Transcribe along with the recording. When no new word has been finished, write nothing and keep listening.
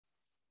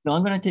So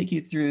I'm going to take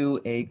you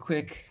through a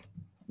quick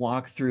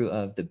walkthrough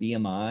of the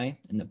BMI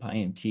and the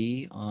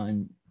PyMT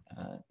on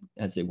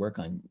as they work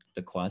on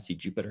the Quasi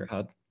Jupyter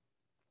Hub.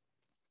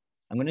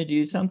 I'm going to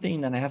do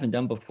something that I haven't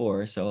done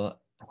before, so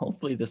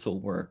hopefully this will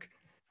work.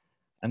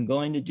 I'm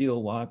going to do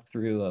a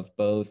walkthrough of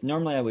both.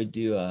 Normally I would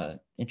do a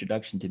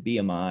introduction to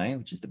BMI,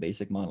 which is the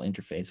basic model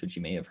interface, which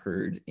you may have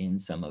heard in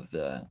some of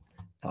the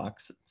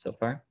talks so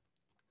far.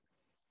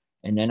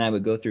 And then I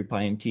would go through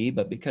PyMT,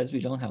 but because we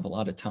don't have a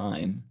lot of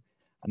time,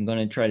 I'm going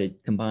to try to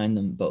combine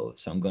them both.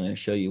 So I'm going to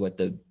show you what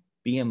the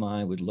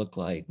BMI would look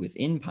like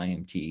within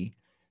PyMT.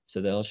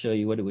 So they'll show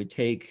you what it would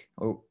take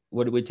or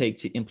what it would take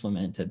to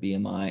implement a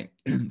BMI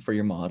for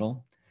your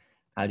model,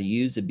 how to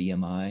use a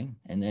BMI,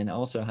 and then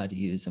also how to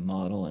use a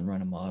model and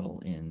run a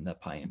model in the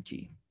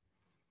PyMT.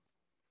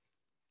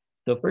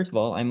 So first of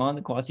all, I'm on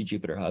the Quasi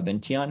Jupyter Hub,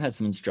 and Tian has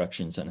some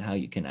instructions on how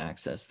you can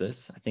access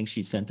this. I think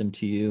she sent them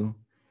to you.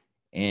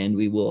 And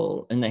we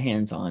will, in the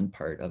hands-on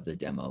part of the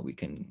demo, we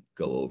can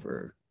go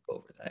over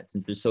that.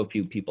 Since there's so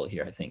few people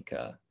here, I think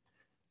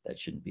that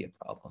shouldn't be a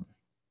problem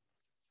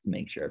to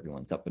make sure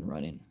everyone's up and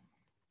running.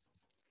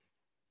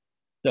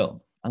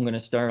 So I'm going to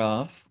start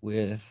off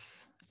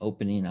with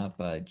opening up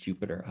a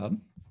Jupyter Hub.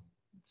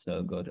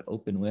 So go to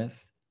Open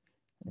With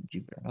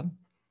Jupyter Hub.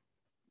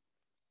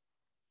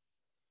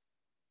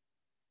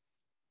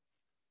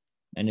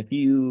 And if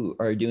you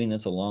are doing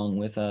this along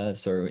with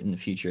us or in the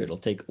future, it'll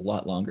take a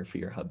lot longer for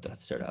your hub to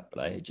start up,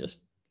 but I just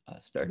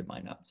started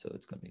mine up, so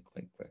it's going to be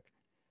quite quick.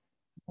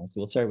 So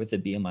we'll start with the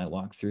BMI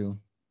walkthrough,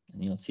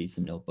 and you'll see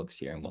some notebooks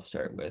here, and we'll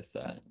start with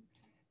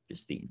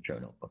just the intro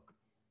notebook.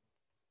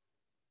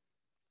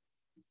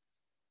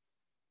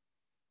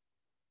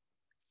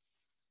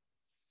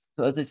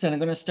 So as I said, I'm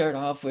going to start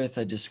off with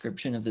a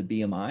description of the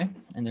BMI,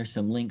 and there's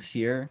some links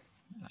here.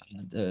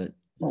 The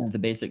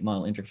basic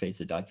model interface,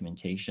 the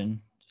documentation,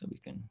 so we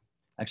can,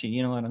 actually,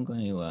 you know what, I'm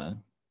going to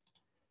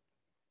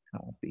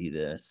copy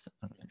this.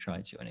 I'm going to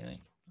try to anyway.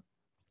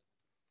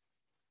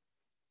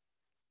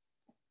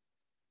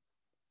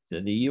 So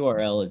the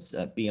URL is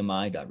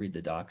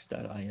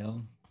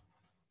bmi.readthedocs.io.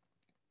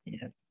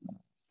 Yeah.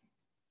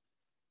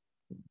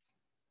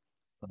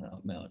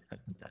 I'll try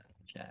to put that in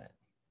the chat.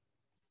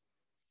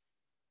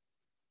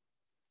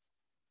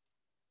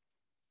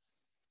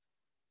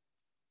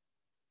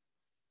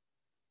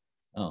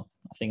 Oh,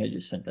 I think I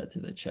just sent that to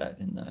the chat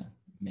in the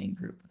main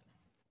group.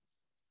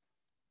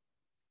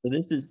 So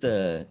this is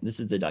the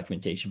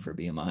documentation for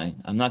BMI.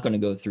 I'm not going to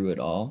go through it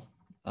all,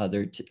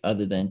 other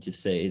than to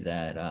say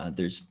that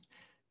there's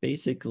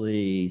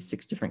basically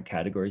 6 different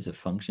categories of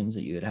functions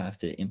that you would have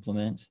to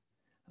implement,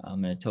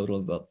 and a total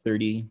of about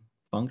 30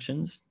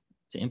 functions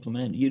to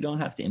implement. You don't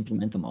have to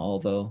implement them all,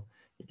 though.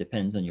 It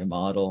depends on your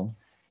model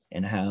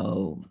and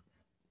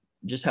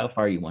just how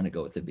far you want to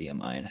go with the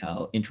BMI and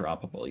how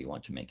interoperable you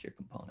want to make your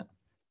component.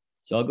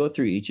 So I'll go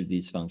through each of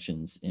these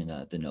functions in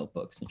the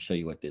notebooks and show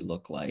you what they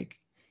look like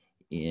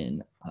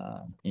in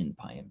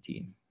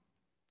PyMT.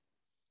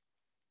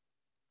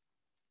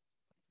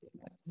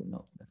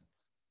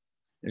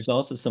 There's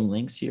also some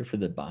links here for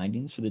the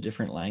bindings for the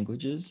different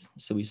languages.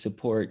 So we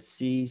support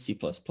C, C++,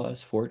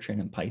 Fortran,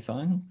 and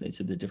Python.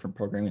 These are the different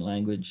programming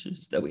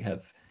languages that we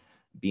have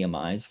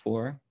BMIs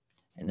for.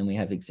 And then we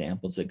have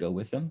examples that go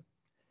with them.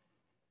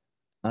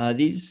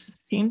 These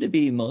seem to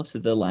be most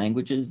of the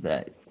languages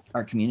that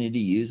our community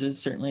uses,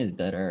 certainly,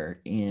 that are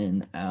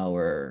in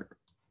the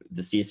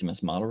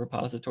CSDMS model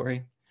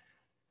repository.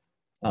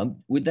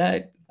 Would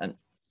that, I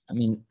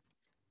mean,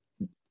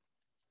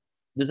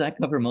 does that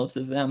cover most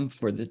of them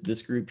for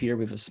this group here?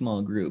 We have a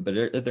small group, but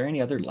are there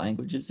any other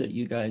languages that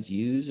you guys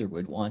use or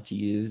would want to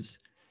use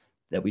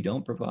that we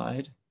don't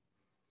provide?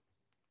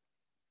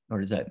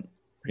 Or does that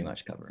pretty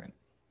much cover it?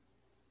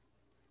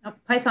 Oh,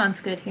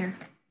 Python's good here.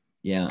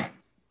 Yeah.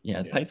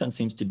 Python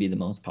seems to be the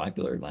most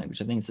popular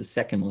language. I think it's the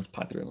second most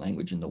popular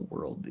language in the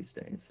world these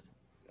days.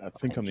 I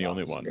think I'm the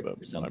only one, but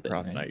my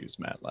prof and I use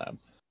MATLAB.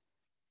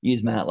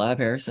 Use MATLAB,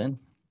 Harrison?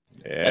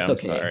 Yeah, that's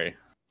okay. Sorry.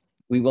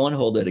 We won't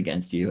hold it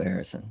against you,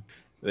 Harrison.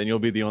 Then you'll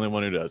be the only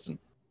one who doesn't.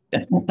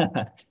 It's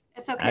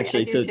okay.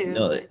 Actually, I do too.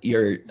 No,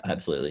 you're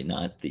absolutely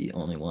not the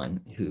only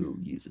one who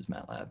uses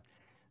MATLAB.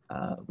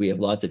 We have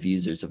lots of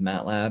users of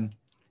MATLAB,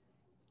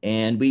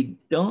 and we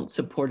don't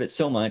support it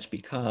so much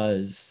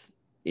because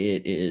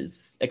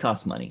it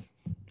costs money.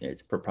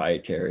 It's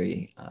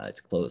proprietary,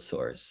 it's closed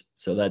source.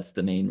 So that's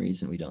the main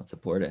reason we don't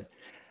support it.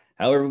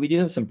 However, we do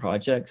have some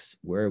projects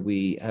where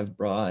we have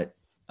brought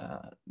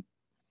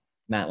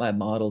MATLAB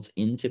models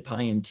into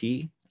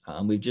PyMT.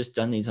 We've just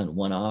done these on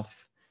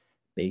one-off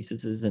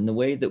basis. And the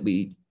way that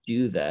we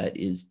do that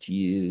is to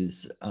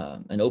use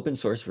an open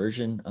source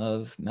version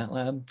of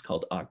MATLAB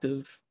called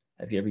Octave.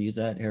 Have you ever used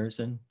that,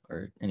 Harrison,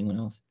 or anyone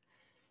else?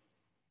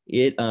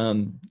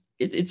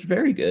 It's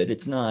very good.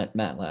 It's not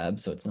MATLAB,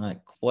 so it's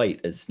not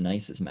quite as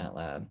nice as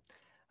MATLAB.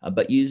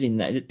 But using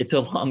that, it's a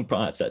long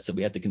process. So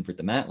we have to convert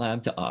the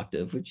MATLAB to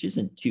Octave, which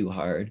isn't too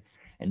hard.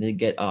 And then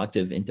get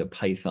Octave into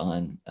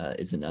Python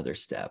is another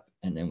step,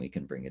 and then we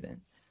can bring it in.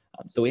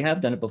 So we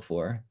have done it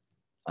before.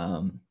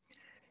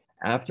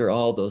 after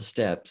all those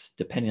steps,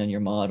 depending on your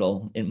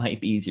model, it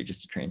might be easier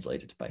just to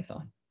translate it to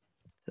Python.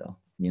 So,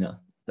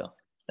 so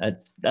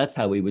that's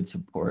how we would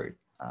support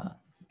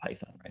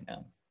Python right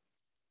now.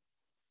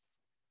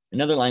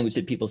 Another language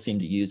that people seem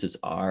to use is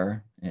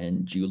R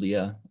and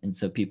Julia. And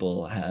so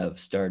people have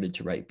started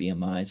to write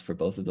BMIs for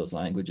both of those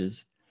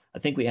languages. I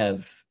think we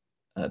have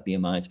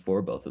BMIs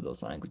for both of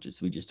those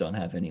languages. We just don't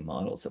have any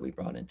models that we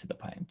brought into the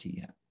PyMT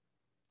yet.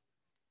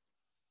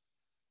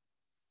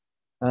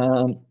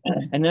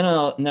 And then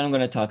I'm going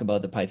to talk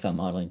about the Python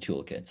modeling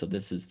toolkit. So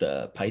this is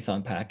the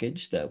Python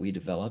package that we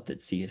developed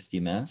at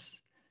CSDMS.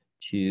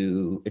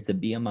 It's a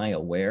BMI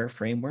aware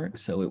framework.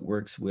 So it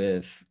works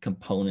with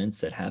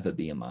components that have a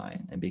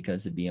BMI. And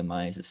because the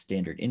BMI is a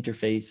standard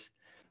interface,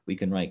 we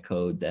can write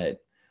code that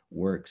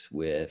works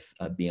with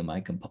a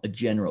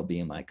general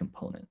BMI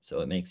component.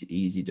 So it makes it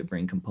easy to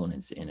bring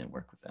components in and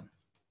work with them.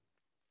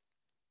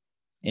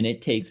 And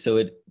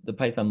the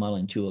Python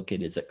modeling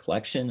toolkit is a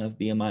collection of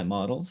BMI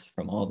models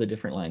from all the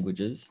different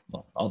languages,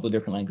 all the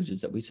different languages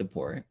that we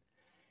support.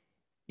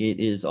 It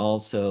is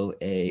also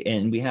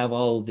and we have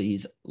all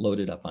these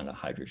loaded up on a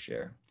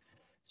HydroShare.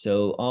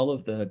 So all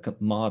of the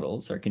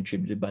models are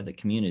contributed by the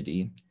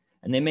community,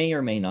 and they may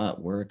or may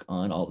not work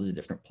on all the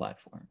different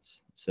platforms.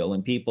 So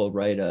when people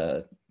write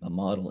a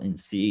model in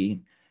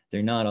C,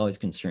 they're not always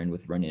concerned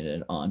with running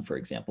it on, for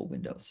example,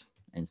 Windows.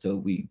 And so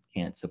we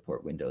can't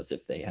support Windows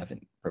if they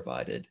haven't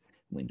provided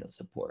Windows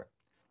support.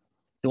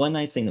 The one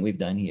nice thing that we've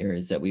done here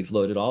is that we've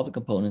loaded all the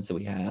components that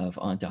we have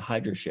onto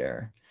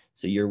HydroShare.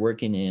 So you're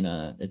working in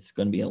it's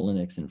going to be a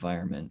Linux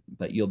environment,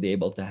 but you'll be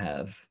able to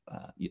have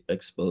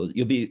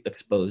you'll be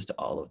exposed to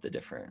all of the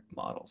different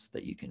models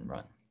that you can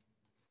run.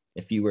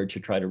 If you were to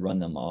try to run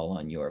them all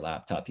on your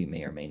laptop, you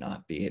may or may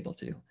not be able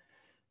to,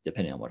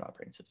 depending on what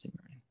operating system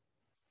you're running.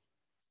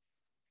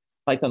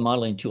 Python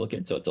modeling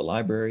toolkit, so it's a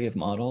library of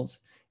models.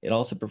 It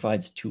also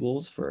provides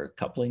tools for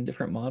coupling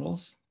different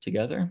models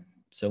together.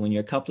 So when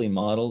you're coupling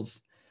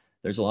models,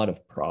 there's a lot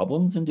of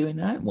problems in doing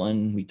that.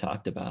 One we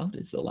talked about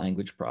is the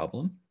language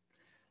problem.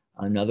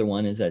 Another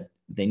one is that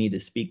they need to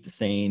speak the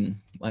same,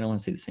 I don't want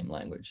to say the same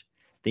language.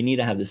 They need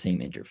to have the same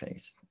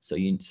interface. So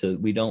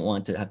we don't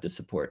want to have to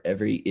support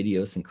every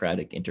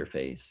idiosyncratic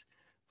interface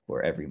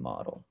for every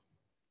model.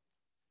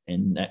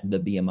 And the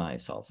BMI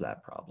solves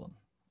that problem.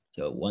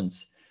 So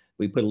once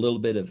we put a little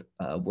bit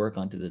of work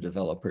onto the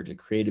developer to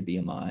create a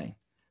BMI,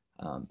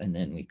 and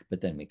then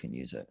we can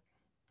use it.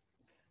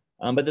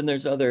 But then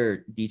there's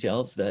other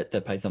details that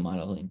the Python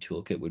modeling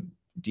toolkit would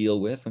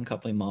deal with when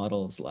coupling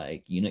models,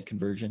 like unit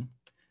conversion.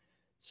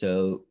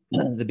 So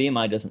the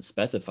BMI doesn't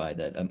specify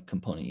that a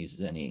component uses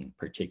any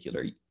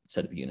particular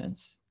set of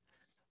units,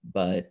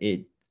 but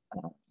the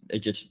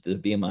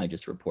BMI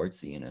just reports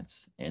the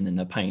units. And in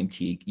the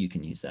PyMT, you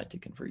can use that to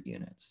convert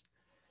units.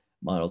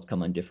 Models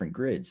come on different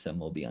grids. Some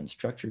will be on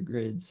structured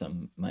grids.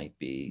 Some might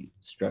be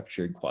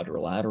structured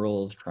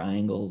quadrilaterals,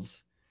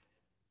 triangles,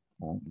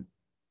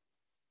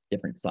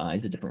 different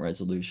sizes, different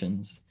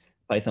resolutions.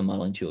 Python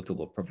modeling toolkit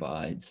will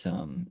provide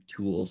some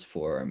tools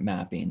for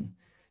mapping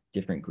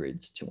different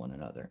grids to one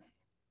another.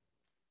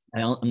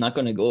 I'm not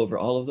going to go over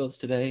all of those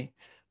today,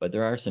 but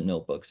there are some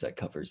notebooks that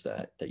covers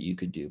that you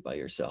could do by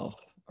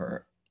yourself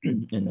or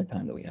in the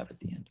time that we have at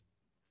the end.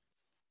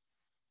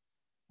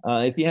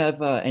 If you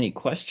have any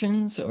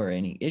questions or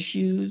any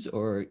issues,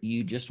 or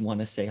you just want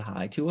to say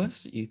hi to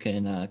us, you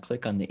can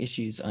click on the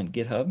issues on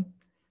GitHub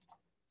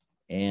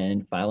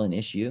and file an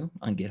issue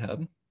on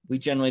GitHub. We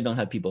generally don't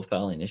have people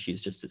filing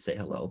issues just to say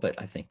hello,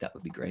 but I think that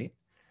would be great.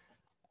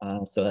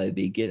 So that'd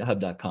be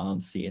github.com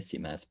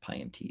CSDMS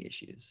PyMT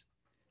issues.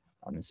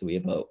 So we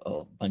have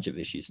a bunch of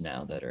issues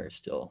now that are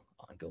still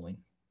ongoing.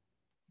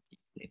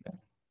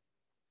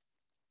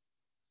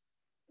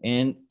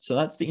 And so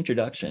that's the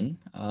introduction.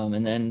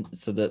 And then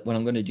what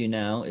I'm going to do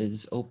now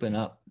is open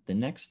up the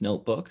next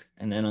notebook,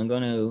 and then I'm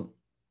going to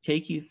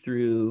take you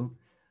through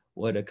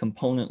what a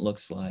component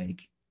looks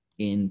like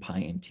in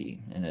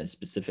PyMT. And a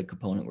specific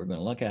component we're going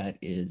to look at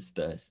is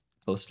the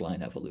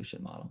coastline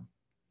evolution model.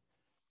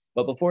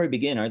 But before we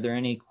begin, are there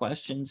any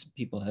questions?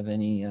 People have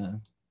any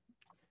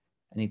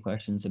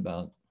questions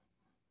about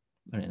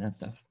any of that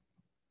stuff?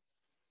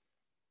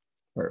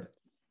 Perfect.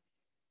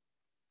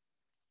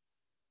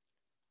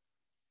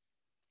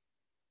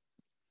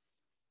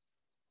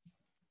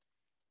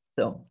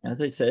 So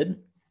as I said,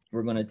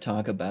 we're going to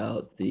talk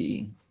about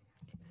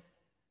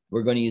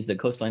we're going to use the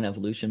coastline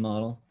evolution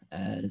model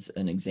as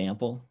an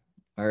example.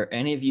 Are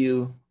any of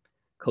you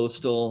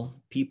coastal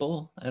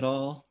people at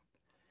all?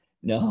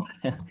 No,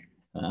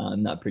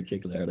 not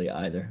particularly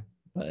either,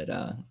 but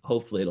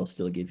hopefully it'll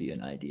still give you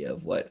an idea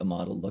of what a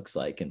model looks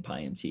like in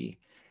PyMT,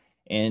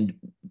 and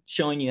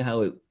showing you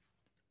how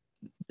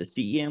the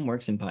CEM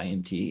works in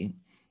PyMT.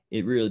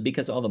 It really,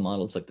 because all the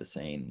models look the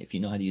same, if you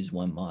know how to use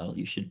one model,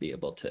 you should be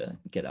able to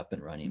get up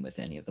and running with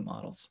any of the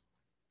models.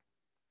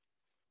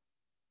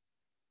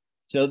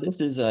 So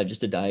this is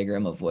just a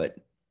diagram of what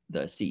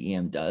the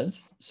CEM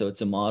does. So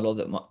it's a model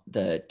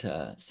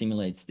that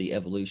simulates the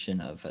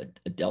evolution of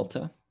a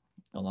delta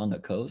along a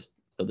coast.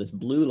 So this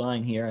blue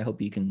line here, I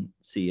hope you can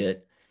see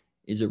it,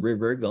 is a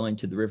river going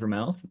to the river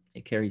mouth.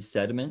 It carries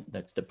sediment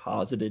that's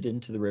deposited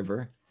into the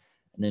river,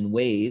 and then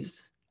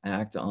waves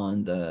act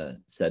on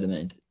the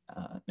sediment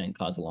and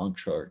cause a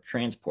longshore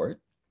transport.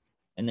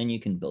 And then you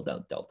can build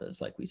out deltas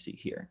like we see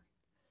here.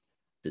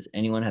 Does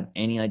anyone have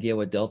any idea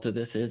what delta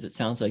this is? It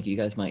sounds like you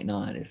guys might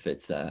not if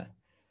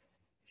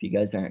you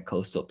guys aren't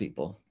coastal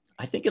people.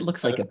 I think it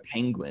looks like a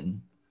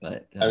penguin,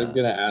 but I was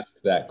gonna ask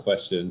that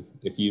question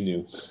if you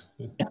knew.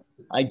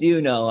 I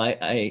do know.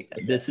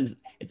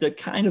 It's a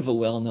kind of a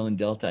well-known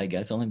delta, I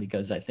guess, only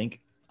because I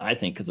think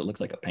because it looks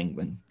like a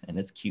penguin and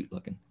it's cute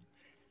looking.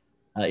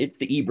 It's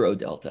the Ebro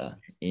Delta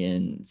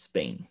in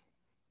Spain.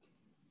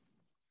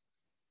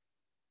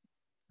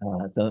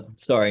 So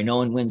sorry, no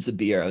one wins the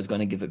beer. I was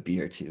going to give a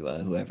beer to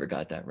whoever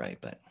got that right,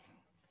 but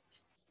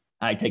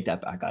I take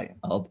that back.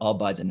 I'll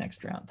buy the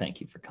next round.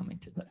 Thank you for coming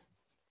to the.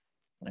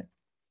 Right.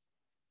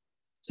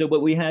 So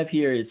what we have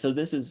here is, so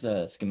this is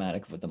a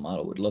schematic of what the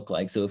model would look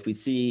like. So if we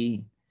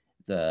see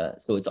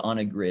so it's on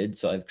a grid.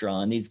 So I've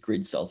drawn, these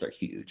grid cells are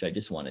huge. I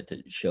just wanted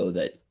to show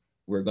that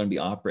we're going to be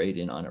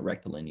operating on a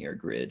rectilinear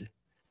grid, and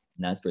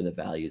that's where the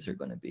values are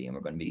going to be. And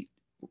we're going to be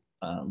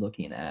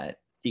looking at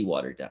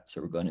seawater depth.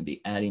 So we're going to be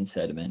adding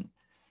sediment,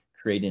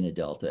 creating a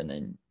delta, and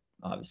then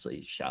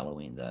obviously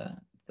shallowing the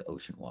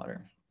ocean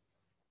water.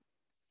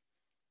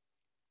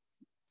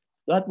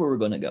 So that's where we're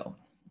going to go.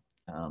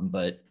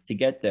 But to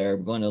get there,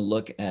 we're going to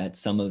look at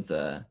some of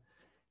the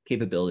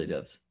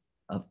capabilities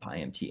of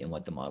PyMT and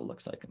what the model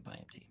looks like in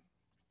PyMT.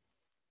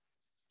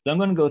 So I'm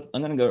going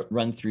to go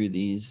run through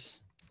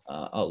these.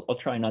 I'll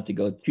try not to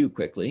go too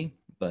quickly,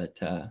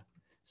 but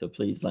so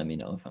please let me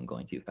know if I'm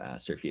going too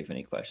fast, or if you have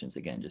any questions,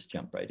 again, just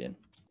jump right in.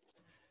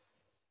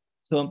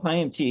 So in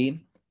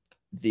PyMT,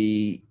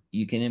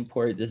 you can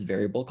import this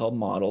variable called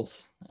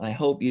models. I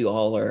hope you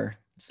all are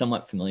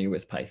somewhat familiar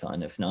with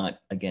Python. If not,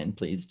 again,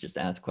 please just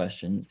ask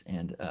questions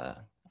and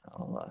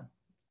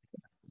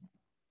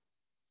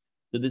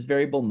So this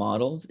variable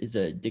models is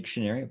a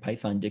dictionary, a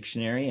Python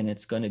dictionary, and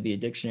it's going to be a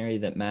dictionary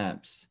that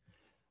maps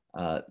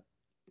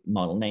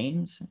model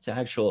names to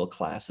actual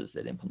classes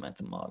that implement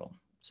the model.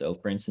 So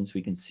for instance,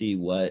 we can see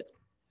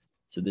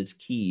so this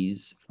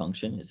keys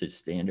function is a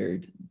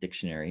standard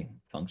dictionary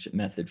function,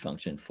 method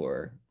function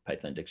for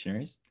Python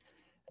dictionaries.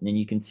 And then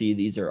you can see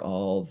these are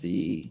all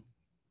the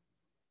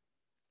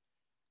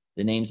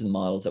names of the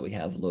models that we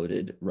have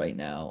loaded right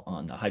now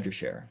on the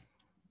HydroShare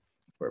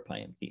for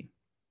PyMT.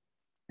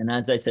 And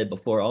as I said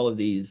before, all of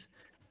these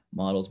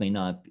models may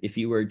not, if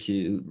you were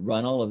to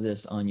run all of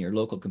this on your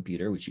local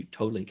computer, which you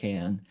totally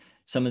can,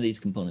 some of these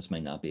components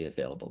might not be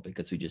available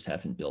because we just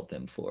haven't built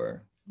them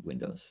for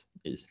Windows.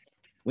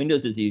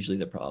 Windows is usually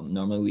the problem.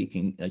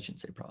 Normally I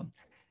shouldn't say problem.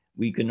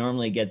 We can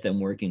normally get them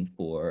working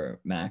for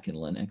Mac and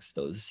Linux.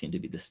 Those seem to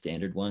be the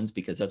standard ones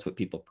because that's what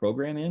people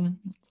program in.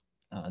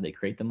 They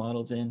create the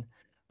models in,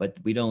 but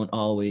they don't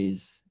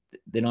always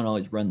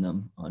run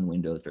them on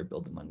Windows or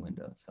build them on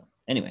Windows. So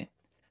anyway,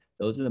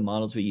 those are the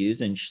models we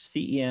use, and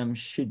CEM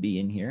should be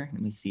in here.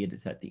 Let me see it,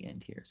 it's at the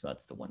end here. So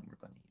that's the one we're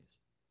going to use.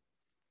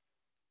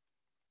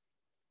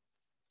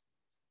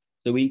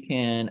 So we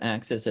can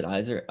access it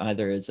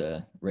either as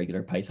a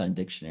regular Python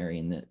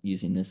dictionary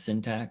using this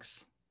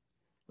syntax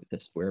with the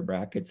square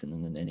brackets and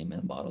then the name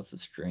of the model is a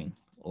string,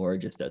 or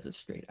just as a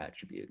straight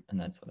attribute. And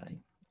that's what I'm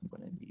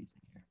going to be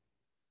using here.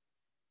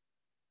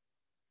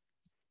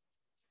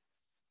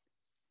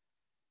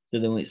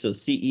 So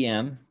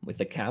CEM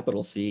with a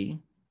capital C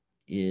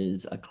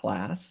is a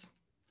class,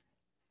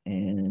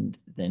 and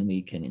then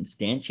we can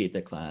instantiate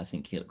the class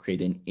and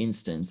create an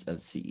instance of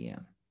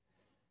CEM.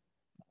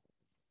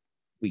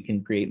 We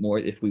can create more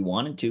if we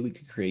wanted to. We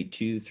could create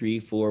 2, 3,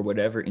 4,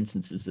 whatever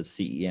instances of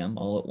CEM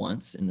all at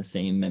once in the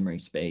same memory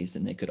space,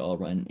 and they could all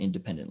run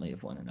independently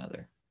of one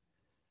another.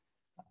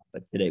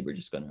 But today we're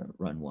just going to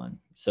run one.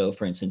 So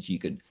for instance, you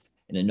could,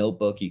 in a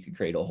notebook, you could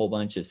create a whole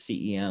bunch of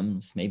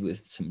CEMs, maybe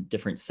with some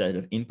different set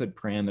of input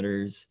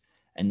parameters,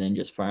 and then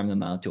just farm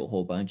them out to a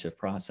whole bunch of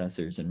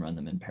processors and run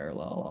them in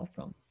parallel all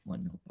from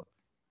one notebook.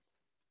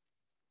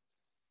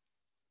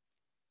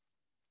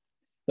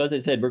 So as I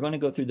said, we're going to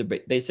go through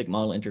the basic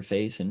model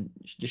interface and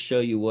just show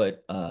you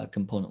what a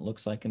component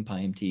looks like in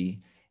PyMT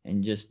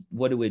and just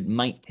what it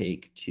might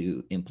take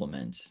to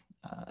implement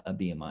a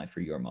BMI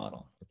for your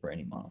model or for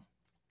any model.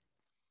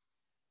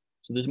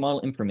 So there's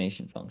model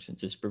information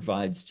functions. This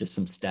provides just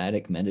some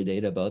static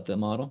metadata about the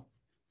model.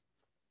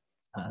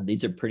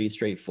 These are pretty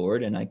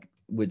straightforward, and I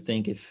would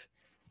think if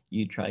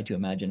you try to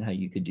imagine how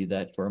you could do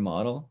that for a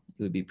model,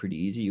 it would be pretty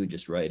easy. You would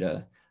just write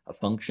a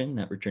function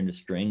that returned a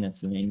string.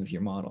 That's the name of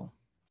your model.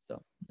 So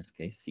in this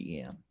case,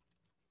 CEM,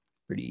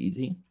 pretty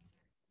easy.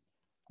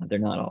 They're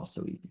not all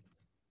so easy.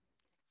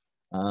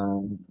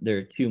 There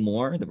are two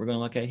more that we're going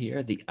to look at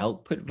here, the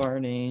output var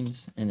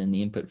names and then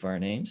the input var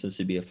names. So this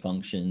would be a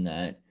function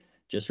that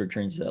just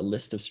returns a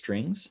list of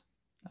strings.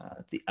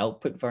 The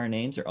output var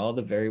names are all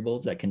the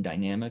variables that can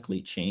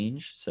dynamically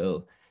change.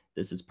 So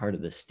this is part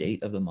of the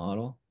state of the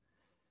model.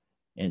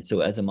 And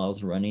so as the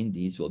model's running,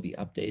 these will be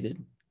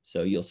updated.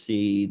 So you'll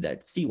see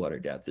that seawater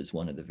depth is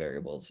one of the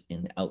variables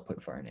in the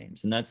output var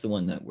names. And that's the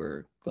one that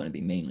we're going to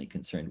be mainly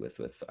concerned with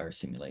our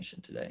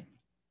simulation today.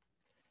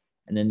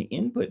 And then the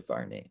input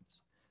var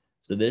names.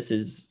 So this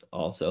is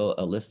also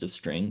a list of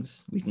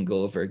strings. We can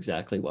go over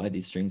exactly why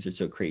these strings are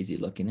so crazy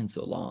looking and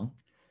so long.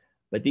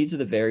 But these are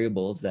the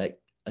variables that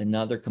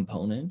another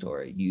component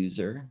or a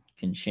user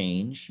can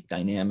change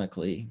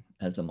dynamically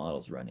as the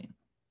model's running.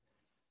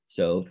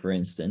 So for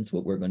instance,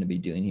 what we're going to be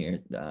doing here,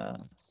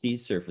 sea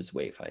surface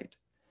wave height.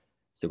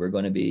 So we're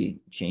going to be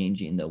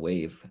changing the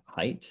wave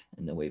height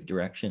and the wave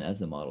direction as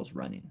the model's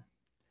running.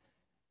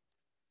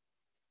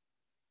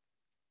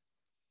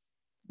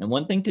 And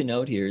one thing to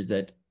note here is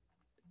that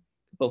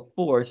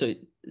before, so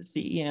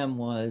CEM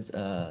was,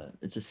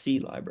 it's a C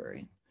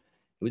library.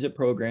 It was a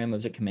program, it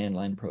was a command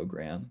line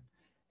program,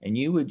 and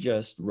you would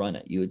just run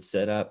it. You would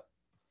set up,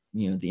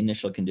 the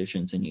initial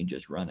conditions and you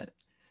just run it.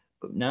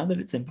 But now that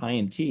it's in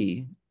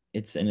PyMT,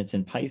 it's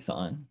in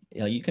Python,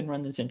 you can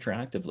run this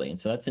interactively. And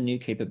so that's a new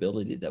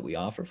capability that we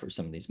offer for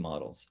some of these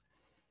models.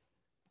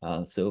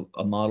 So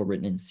a model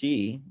written in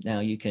C, now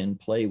you can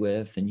play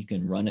with and you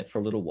can run it for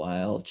a little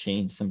while,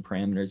 change some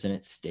parameters in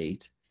its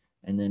state,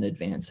 and then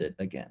advance it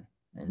again.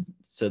 And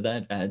so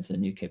that adds a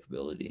new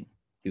capability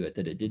to it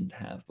that it didn't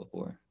have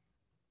before.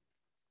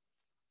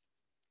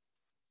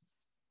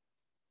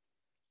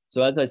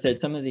 So as I said,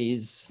 some of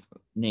these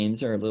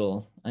names are a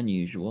little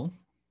unusual.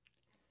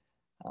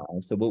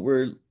 So what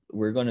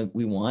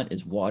we want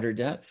is water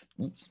depth.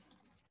 Oops.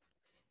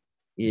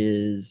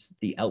 Is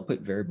the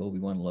output variable we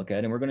want to look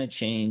at. And we're going to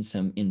change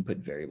some input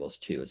variables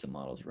too as the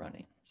model's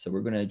running. So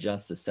we're going to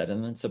adjust the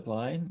sediment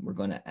supply. We're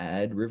going to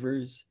add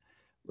rivers.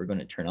 We're going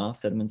to turn off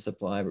sediment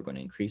supply. We're going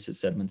to increase the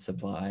sediment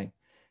supply. And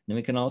then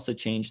we can also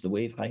change the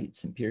wave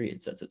heights and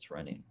periods as it's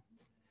running.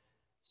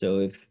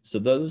 So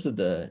those are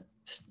the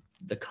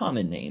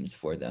common names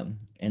for them.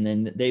 And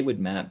then they would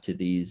map to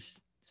these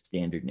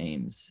standard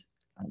names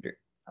under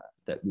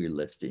that we're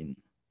listing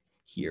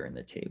here in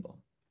the table.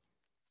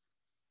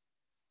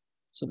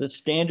 So the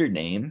standard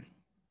name,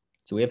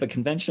 so we have a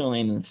conventional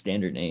name and a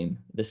standard name.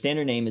 The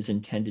standard name is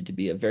intended to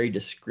be a very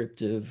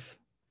descriptive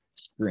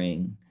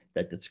string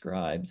that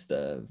describes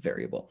the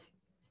variable.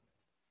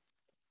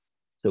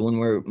 So when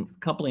we're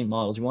coupling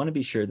models, we want to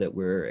be sure that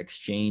we're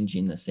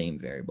exchanging the same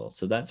variable.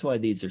 So that's why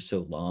these are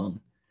so long.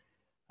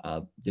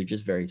 They're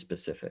just very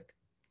specific.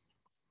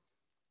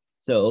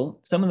 So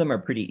some of them are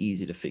pretty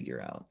easy to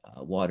figure out.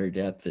 Water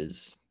depth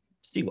is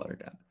seawater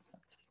depth.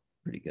 That's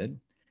pretty good.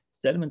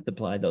 Sediment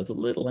supply, though, is a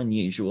little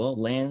unusual.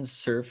 Land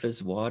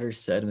surface water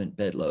sediment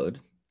bed load,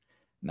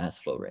 mass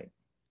flow rate.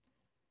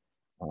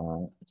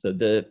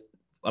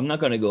 I'm not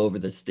going to go over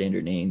the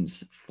standard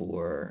names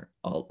for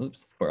all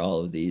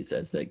of these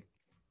as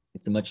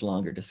it's a much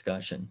longer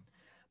discussion.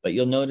 But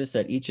you'll notice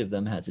that each of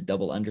them has a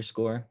double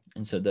underscore.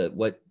 And so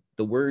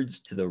the words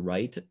to the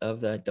right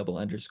of that double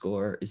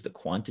underscore is the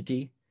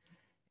quantity,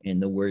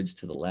 and the words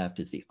to the left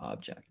is the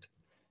object.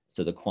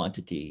 So the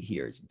quantity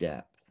here is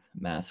depth,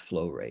 mass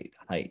flow rate,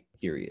 height,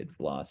 period,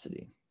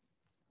 velocity.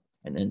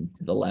 And then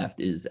to the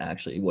left is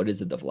actually, what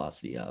is it the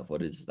velocity of?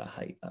 What is the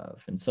height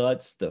of? And so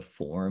that's the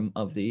form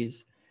of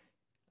these.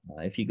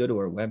 If you go to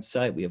our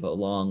website, we have a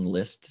long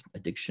list, a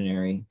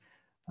dictionary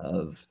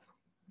of,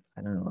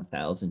 I don't know,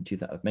 1,000,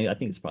 2,000, maybe I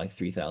think it's probably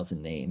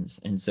 3,000 names.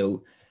 And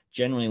so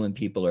generally when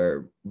people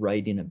are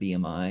writing a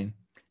BMI,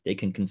 they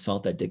can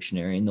consult that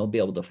dictionary and they'll be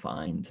able to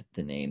find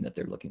the name that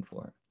they're looking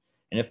for.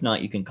 And if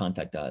not, you can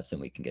contact us and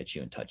we can get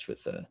you in touch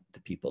with the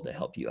people to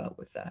help you out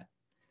with that.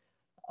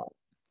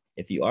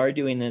 If you are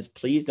doing this,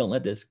 please don't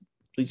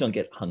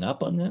get hung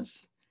up on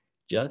this.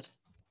 Just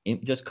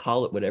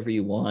call it whatever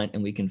you want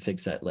and we can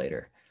fix that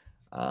later.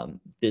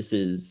 It's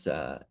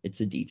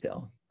a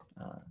detail,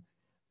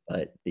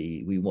 but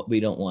we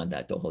don't want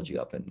that to hold you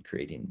up in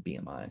creating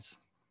BMIs.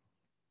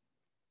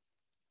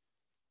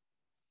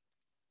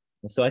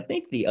 So I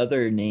think the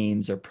other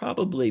names are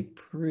probably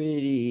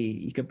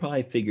you can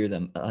probably figure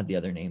the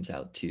other names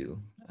out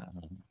too.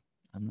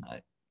 I'm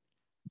not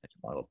much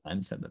model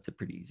time set, that's a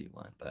pretty easy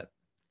one, but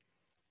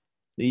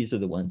these are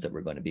the ones that we're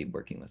going to be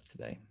working with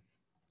today.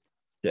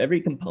 So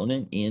every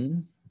component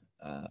in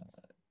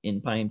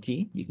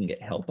PyMT, you can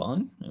get help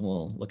on, and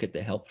we'll look at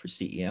the help for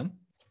CEM.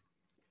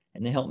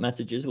 And the help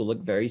messages will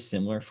look very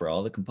similar for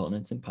all the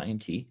components in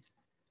PyMT.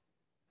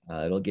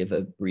 It'll give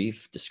a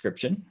brief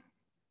description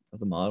of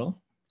the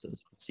model, so this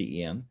is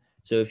CEM.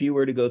 So if you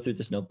were to go through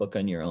this notebook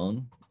on your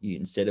own,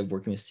 instead of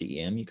working with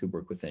CEM, you could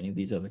work with any of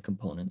these other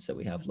components that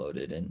we have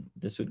loaded, and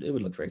it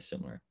would look very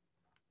similar.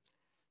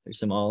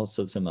 There's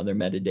also some other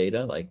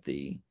metadata like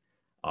the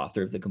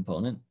author of the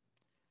component,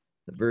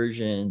 the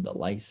version, the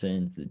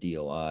license, the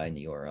DOI, and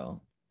the URL.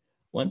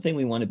 One thing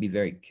we want to be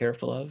very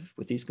careful of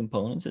with these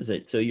components is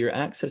that, so you're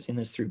accessing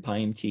this through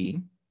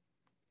PyMT,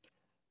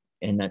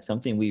 and that's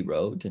something we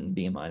wrote in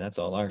BMI, that's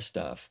all our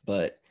stuff,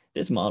 but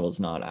this model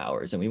is not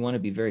ours. And we want to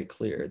be very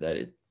clear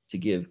that to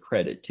give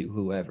credit to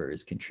whoever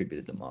has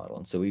contributed the model.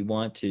 And so we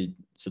want to,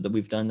 so that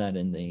we've done that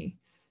in the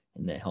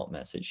help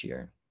message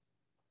here.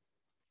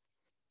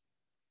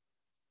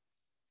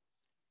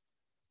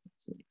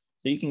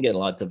 So you can get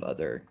lots of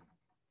other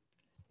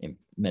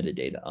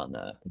metadata on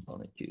the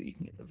component too. You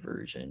can get the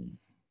version.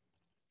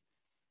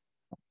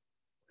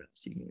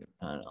 Let's see,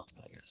 I don't know,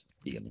 I guess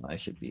DMI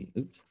should be,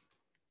 oops.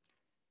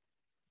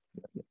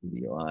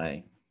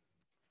 VOI.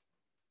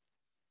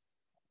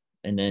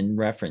 And then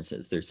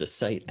references. There's a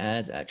site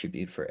as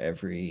attribute for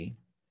every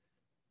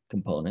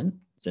component.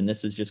 And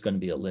this is just going to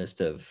be a list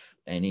of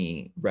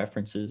any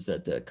references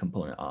that the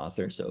component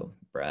author, so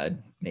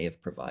Brad, may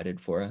have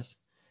provided for us.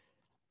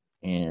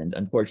 And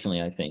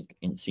unfortunately, I think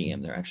in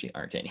CM, there actually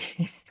aren't any.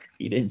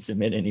 He didn't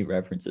submit any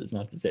references,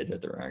 not to say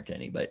that there aren't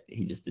any, but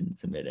he just didn't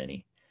submit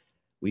any.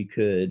 We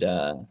could, see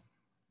how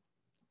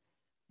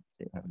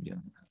we're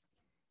doing.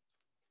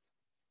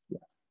 Yeah.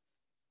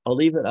 I'll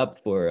leave it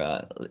up for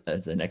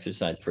as an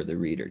exercise for the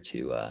reader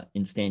to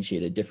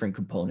instantiate a different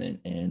component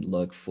and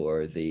look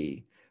for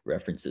the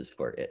references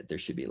for it. There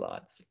should be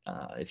lots.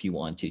 If you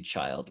want to,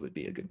 child would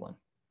be a good one.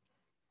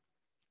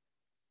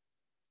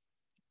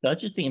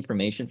 That's just the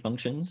information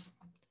functions.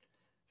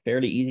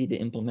 Fairly easy to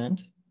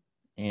implement,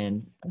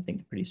 and I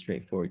think pretty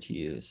straightforward to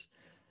use.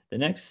 The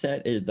next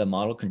set is the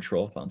model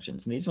control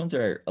functions. And these ones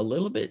are a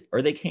little bit,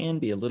 or they can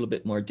be a little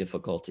bit more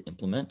difficult to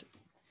implement.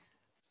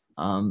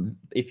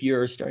 If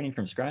you're starting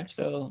from scratch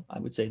though, I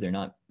would say they're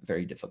not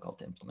very difficult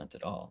to implement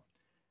at all.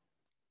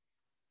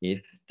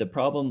 If the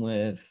problem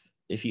with,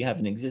 if you have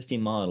an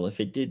existing model, if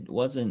it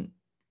wasn't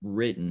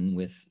written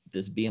with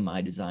this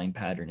BMI design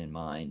pattern in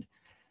mind,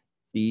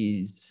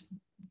 these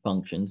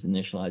functions,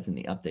 initialize and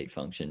the update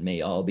function,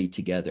 may all be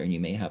together and you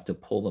may have to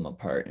pull them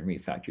apart and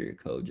refactor your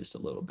code just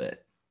a little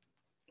bit.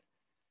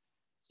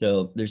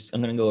 So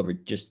I'm going to go over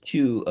just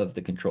two of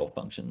the control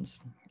functions.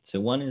 So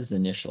one is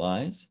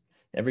initialize.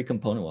 Every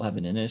component will have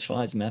an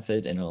initialize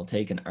method and it'll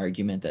take an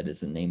argument that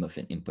is the name of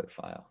an input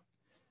file.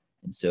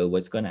 And so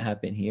what's going to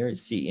happen here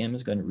is CEM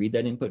is going to read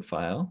that input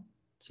file.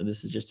 So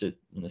this is just in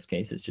this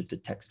case, it's just a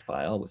text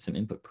file with some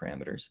input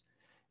parameters.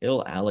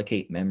 It'll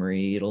allocate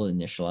memory, it'll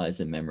initialize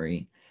the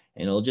memory,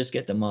 and it'll just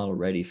get the model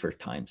ready for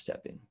time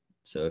stepping.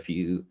 So if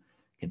you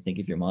can think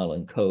of your model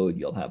in code,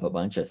 you'll have a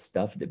bunch of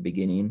stuff at the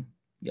beginning.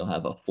 You'll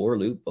have a for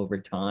loop over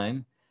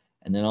time.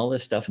 And then all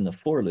this stuff in the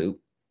for loop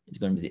is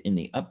going to be in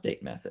the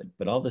update method,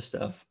 but all the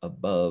stuff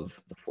above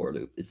the for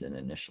loop is in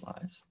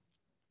initialize.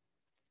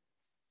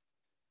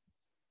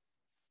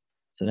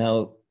 So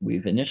now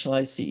we've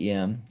initialized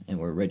CEM and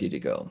we're ready to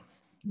go.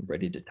 We're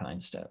ready to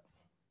time step.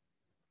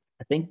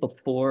 I think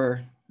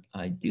before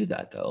I do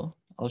that though,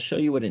 I'll show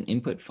you what an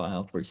input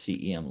file for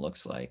CEM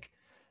looks like.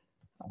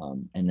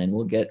 And then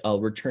I'll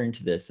return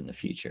to this in the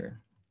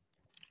future.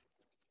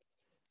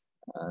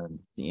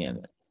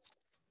 CEM.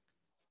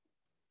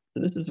 So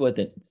this is what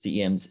the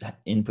CEM's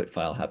input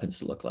file happens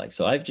to look like.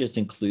 So I've just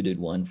included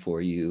one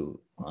for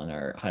you on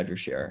our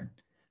HydroShare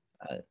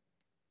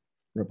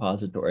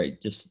repository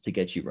just to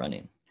get you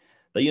running.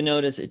 But you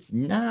notice it's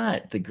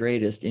not the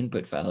greatest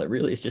input file. It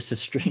really is just a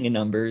string of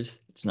numbers.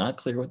 It's not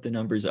clear what the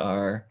numbers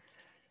are.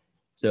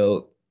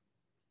 So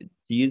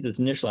to use this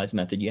initialize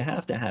method, you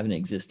have to have an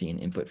existing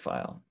input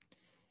file.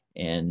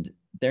 And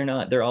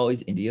they're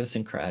always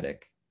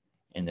idiosyncratic.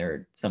 And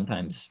they're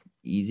sometimes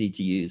easy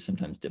to use,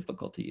 sometimes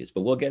difficult to use.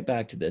 But we'll get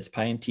back to this.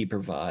 PyMT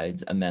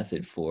provides a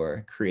method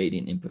for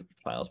creating input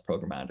files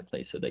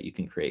programmatically so that you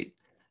can create,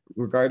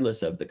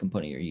 regardless of the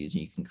component you're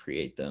using, you can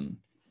create them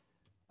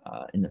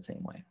in the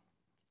same way.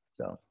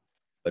 So,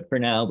 but for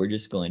now, we're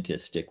just going to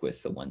stick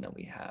with the one that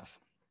we have.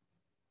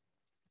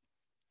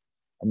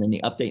 And then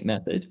the update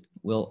method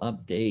will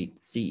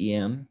update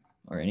CEM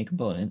or any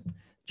component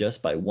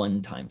just by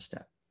one time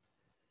step.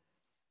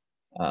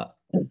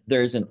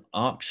 There's an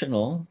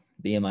optional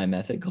BMI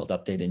method called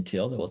update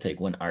until that will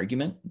take one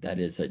argument, that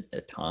is a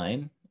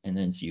time, and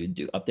then so you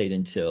do update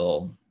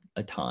until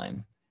a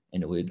time,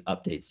 and it would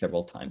update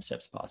several time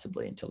steps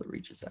possibly until it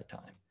reaches that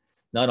time.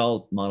 Not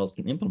all models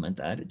can implement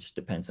that. It just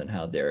depends on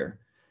how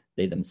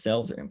they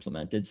themselves are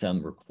implemented.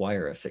 Some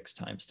require a fixed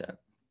time step.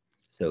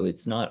 So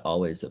it's not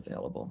always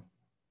available.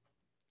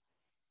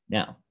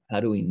 Now,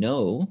 how do we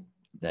know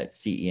that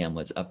CEM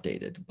was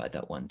updated by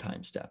that one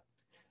time step?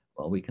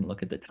 Well, we can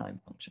look at the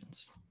time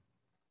functions.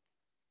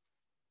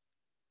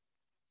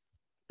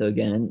 So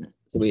again,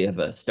 so we have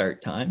a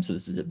start time. So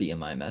this is a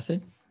BMI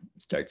method.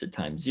 It starts at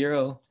time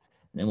 0,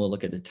 and then we'll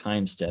look at the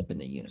time step in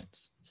the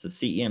units. So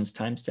CEM's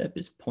time step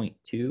is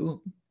 0.2,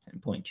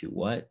 and 0.2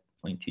 what?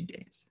 0.2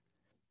 days.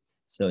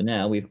 So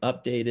now we've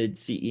updated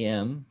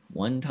CEM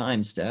one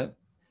time step.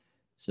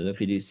 So if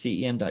we do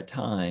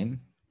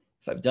CEM.time,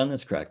 if I've done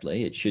this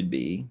correctly, it should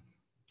be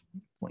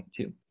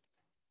 0.2.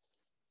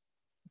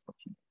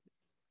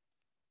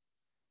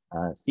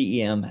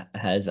 CEM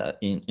has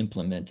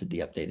implemented the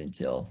update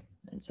until,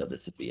 and so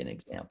this would be an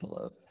example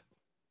of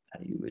how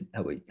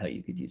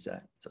you could use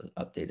that. So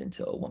update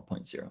until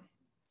 1.0.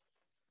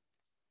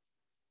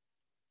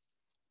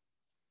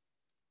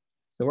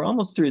 So we're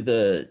almost through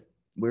the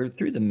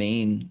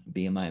main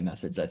BMI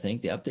methods. I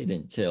think the update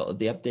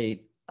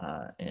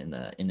and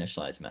the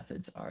initialize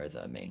methods are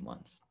the main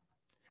ones.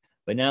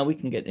 But now we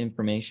can get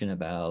information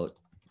about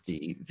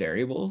the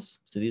variables.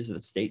 So these are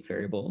the state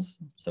variables.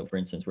 So for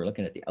instance, we're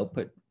looking at the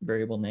output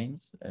variable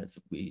names as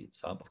we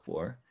saw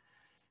before.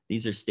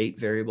 These are state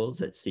variables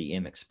that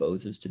CEM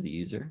exposes to the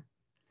user.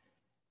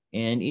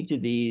 And each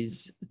of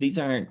these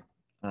aren't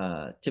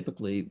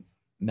typically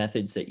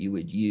methods that you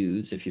would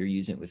use if you're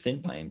using it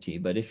within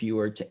PyMT, but if you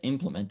were to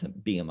implement a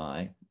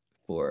BMI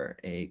for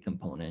a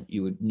component,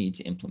 you would need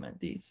to implement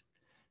these.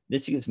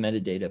 This gives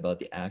metadata about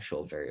the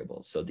actual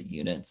variables, so the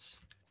units.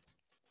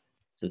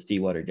 So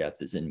seawater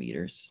depth is in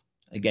meters.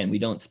 Again, we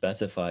don't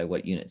specify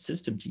what unit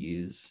system to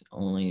use,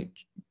 only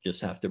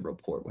just have to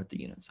report what the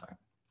units are.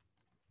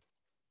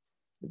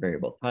 The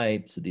variable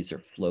type, so these are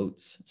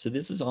floats. So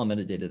this is all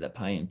metadata that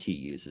PyMT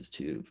uses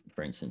to,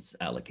 for instance,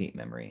 allocate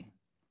memory.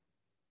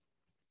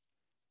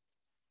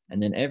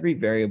 And then every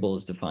variable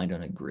is defined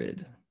on a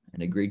grid,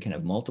 and a grid can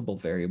have multiple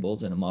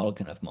variables and a model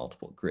can have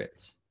multiple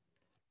grids.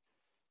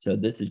 So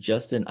this is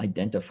just an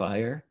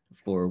identifier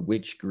for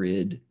which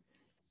grid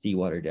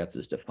seawater depth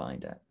is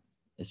defined at.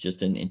 It's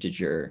just an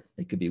integer.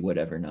 It could be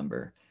whatever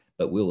number,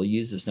 but we will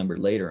use this number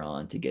later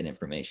on to get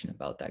information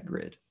about that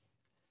grid.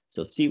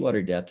 So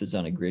seawater depth is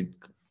on a grid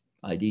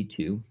ID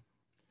 2.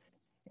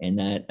 And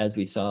that, as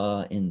we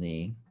saw in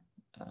the,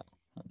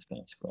 I'm just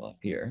going to scroll up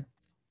here.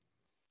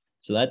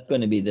 So that's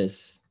going to be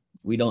this.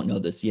 We don't know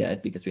this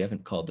yet because we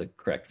haven't called the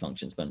correct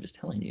functions, but I'm just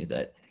telling you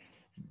that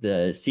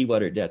the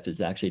seawater depth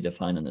is actually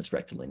defined on this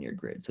rectilinear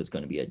grid. So it's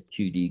going to be a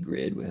 2D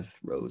grid with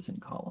rows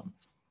and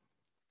columns.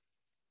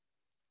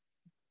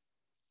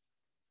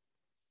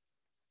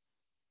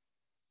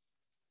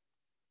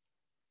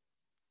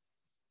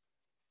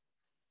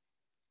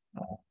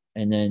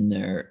 And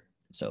then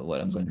so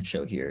what I'm going to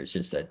show here is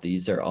just that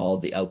these are all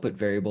the output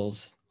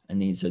variables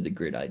and these are the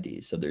grid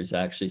IDs. So there's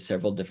actually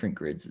several different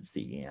grids that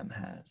CEM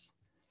has.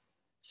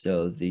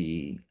 So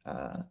the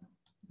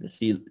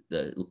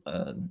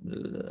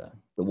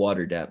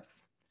water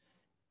depth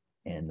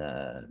and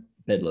the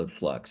bed load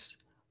flux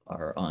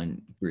are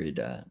on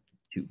grid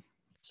 2.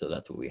 So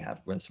that's what we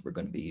have. That's what we're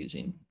going to be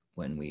using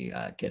when we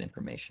get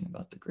information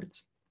about the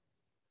grids.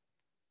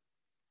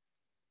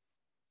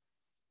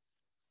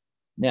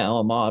 Now,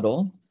 a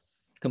model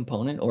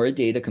component or a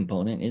data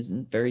component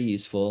isn't very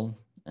useful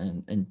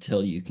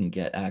until you can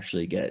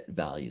actually get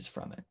values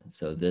from it.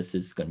 So this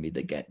is going to be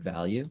the get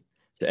value.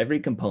 So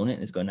every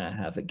component is going to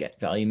have a get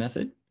value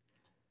method,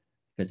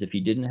 because if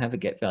you didn't have a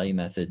get value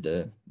method,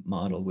 the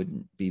model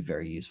wouldn't be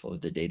very useful.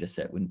 The data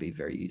set wouldn't be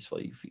very useful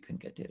if you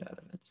couldn't get data out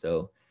of it.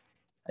 So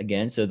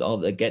again, so all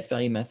the get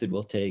value method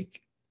will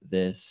take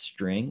this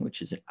string,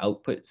 which is an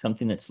output,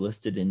 something that's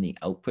listed in the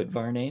output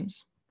var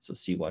names. So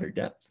seawater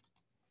depth.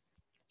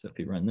 So if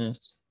you run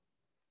this,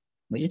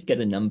 we just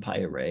get a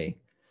NumPy array.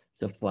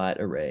 It's a flat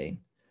array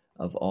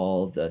of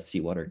all the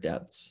seawater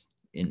depths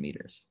in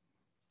meters.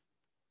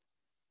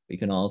 We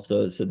can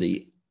also, so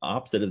the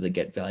opposite of the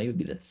get value would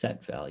be the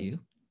set value.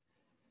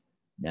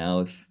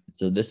 Now,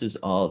 so this is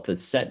all the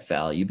set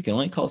value. We can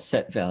only call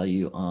set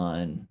value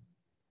on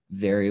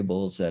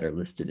variables that are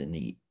listed in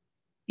the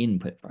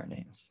input var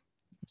names.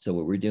 So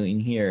what we're doing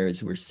here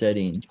is we're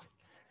setting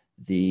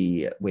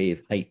the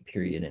wave height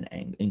period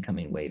and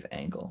incoming wave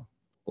angle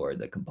for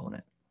the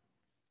component.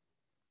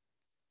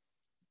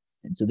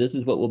 And so this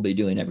is what we'll be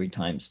doing every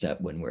time step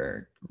when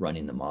we're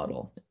running the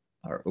model,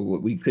 or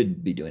what we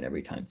could be doing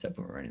every time step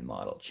when we're running the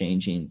model,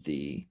 changing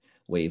the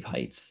wave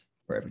heights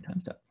for every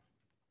time step.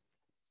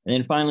 And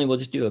then finally, we'll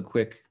just do a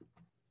quick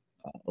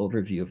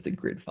overview of the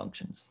grid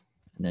functions.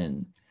 And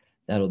then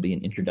that'll be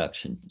an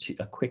introduction to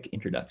a quick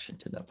introduction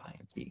to the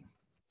PyMT.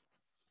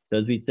 So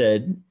as we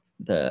said,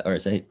 or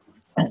as I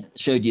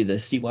showed you, the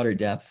seawater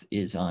depth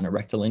is on a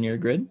rectilinear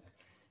grid.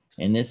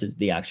 And this is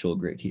the actual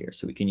grid here.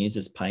 So we can use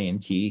this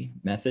PyMT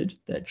method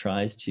that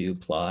tries to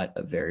plot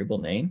a variable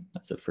name.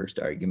 That's the first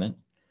argument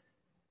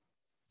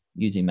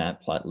using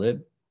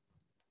matplotlib.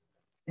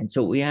 And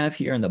so what we have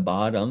here on the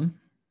bottom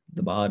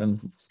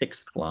 6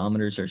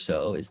 kilometers or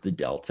so is the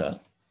delta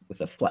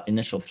with a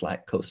initial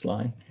flat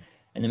coastline.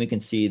 And then we can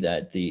see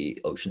that the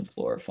ocean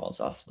floor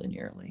falls off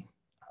linearly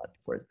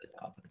toward the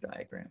top of the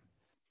diagram.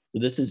 So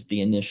this is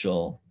the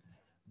initial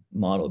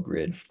model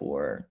grid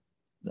for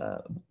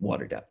the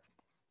water depth.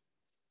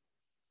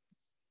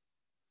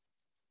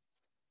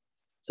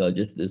 So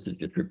this is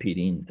just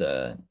repeating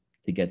to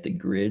get the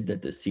grid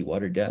that the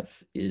seawater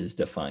depth is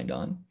defined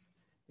on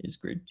is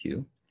grid 2.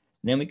 And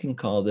then we can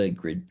call the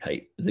grid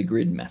type, the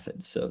grid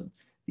method. So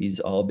these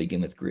all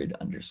begin with grid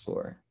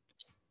underscore.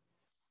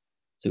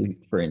 So we,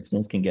 for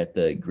instance, can get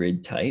the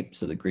grid type.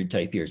 So the grid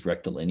type here is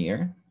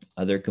rectilinear.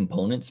 Other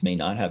components may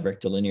not have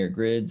rectilinear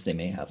grids. They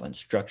may have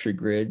unstructured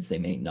grids. They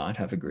may not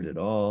have a grid at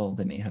all.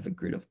 They may have a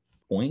grid of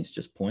points,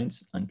 just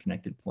points,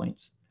 unconnected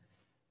points.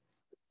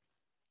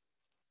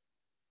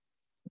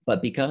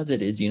 But because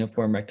it is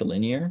uniform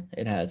rectilinear,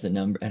 it has it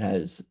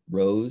has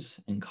rows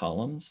and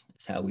columns.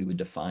 Is how we would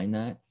define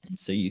that. And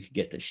so you could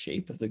get the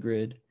shape of the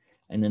grid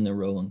and then the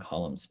row and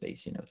column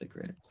spacing of the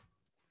grid.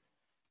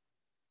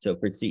 So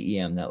for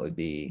CEM, that would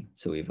be,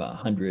 so we have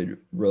 100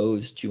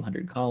 rows,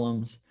 200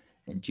 columns,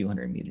 and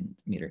 200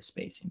 meter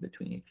spacing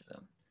between each of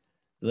them.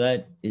 So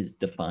that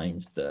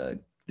defines the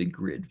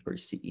grid for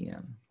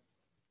CEM.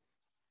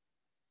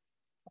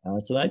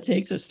 So that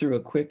takes us through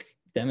a quick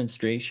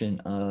demonstration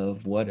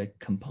of what a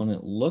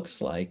component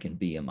looks like in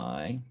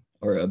BMI,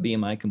 or a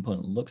BMI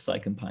component looks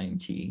like in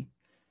PyMT,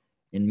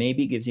 and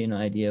maybe gives you an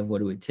idea of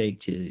what it would take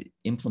to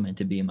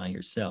implement a BMI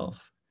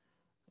yourself.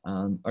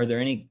 Are there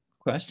any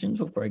questions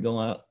before I go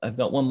out? I've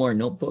got one more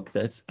notebook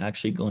that's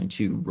actually going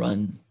to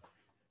run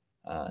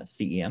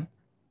CEM,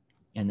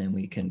 and then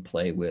we can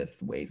play with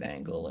wave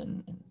angle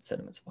and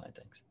sediment supply and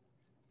things.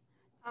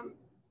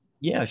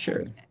 Yeah,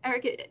 sure.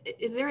 Eric,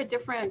 is there a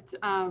different,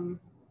 I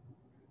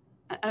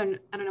don't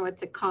know what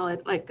to call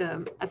it, like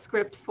a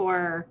script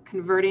for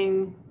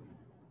converting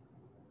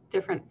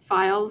different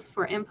files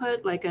for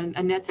input, like a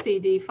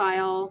netcd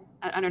file?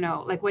 I don't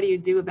know, like what do you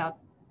do about,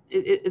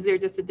 is there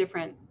just a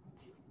different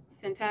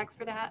syntax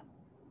for that?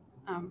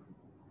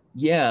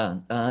 Yeah,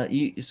 well,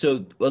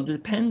 it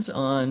depends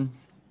on,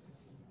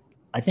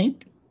 I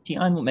think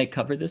Tian may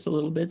cover this a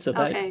little bit. So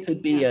that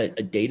could be a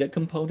data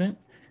component.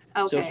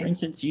 Okay. So for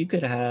instance, you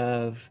could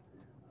have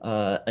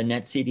a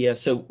netcdf.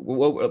 So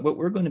what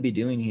we're going to be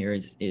doing here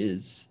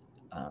is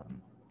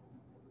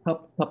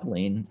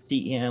coupling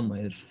CEM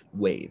with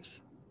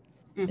waves.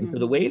 And so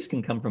the waves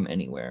can come from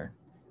anywhere.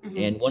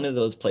 And one of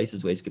those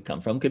places waves could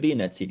come from could be a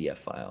netcdf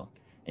file.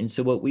 And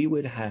so what we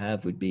would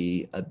have would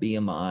be a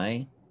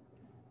BMI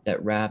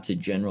that wraps a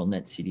general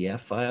netcdf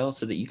file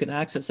so that you can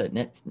access that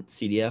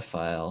netcdf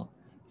file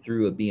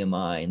through a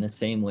BMI in the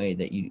same way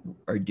that you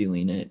are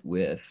doing it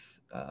with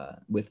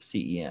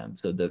CEM.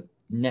 So the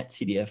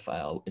netcdf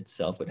file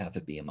itself would have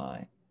a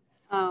BMI.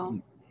 Oh.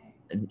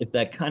 If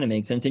that kind of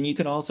makes sense. And you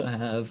could also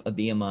have a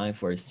BMI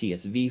for a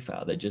CSV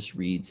file that just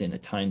reads in a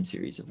time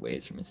series of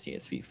waves from a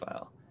CSV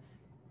file.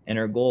 And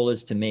our goal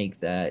is to make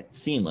that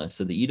seamless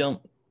so that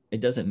it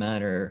doesn't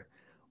matter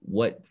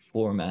what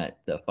format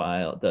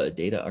the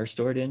data are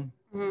stored in,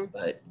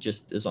 but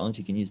just as long as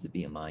you can use the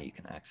BMI, you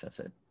can access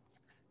it.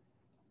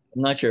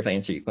 I'm not sure if I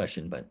answered your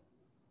question, but.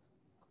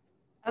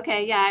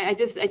 Okay, yeah, I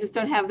just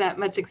don't have that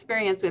much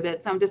experience with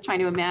it, so I'm just trying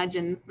to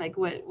imagine like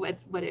what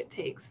it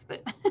takes.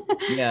 But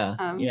yeah,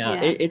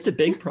 it's a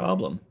big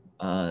problem.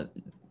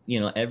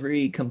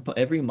 Every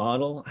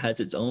model has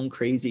its own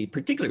crazy,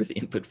 particularly with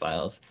input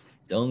files,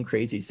 its own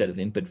crazy set of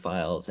input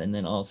files, and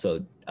then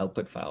also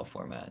output file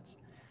formats.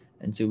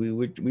 And so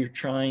we're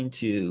trying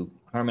to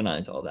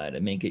harmonize all that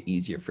and make it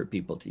easier for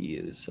people to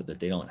use so that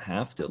they don't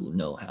have to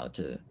know how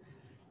to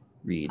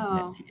read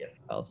netcdf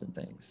files and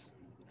things.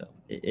 So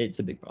it's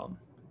a big problem.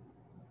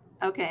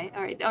 Okay,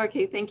 all right.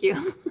 Okay, thank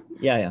you.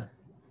 Yeah.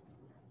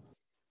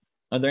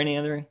 Are there any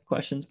other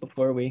questions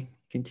before we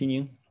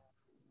continue?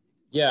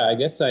 Yeah, I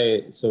guess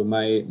so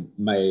my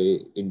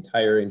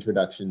entire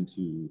introduction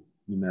to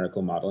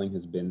numerical modeling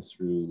has been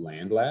through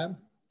LandLab.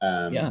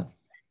 Yeah.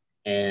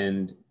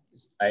 And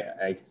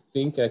I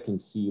think I can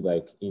see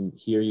like in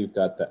here you've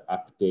got the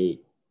update.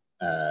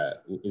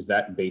 Is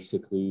that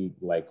basically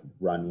like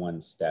run one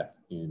step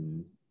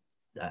in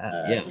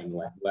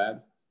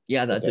LandLab?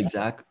 Yeah, that's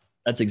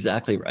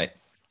exactly right.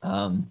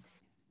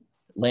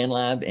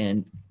 LandLab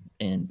and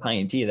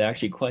PyMT, they're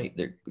actually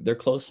they're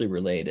closely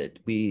related.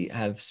 We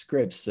have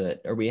scripts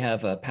we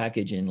have a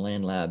package in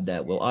LandLab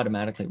that will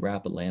automatically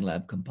wrap a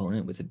LandLab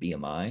component with a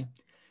BMI.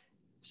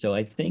 So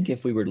I think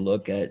if we were to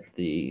look at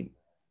the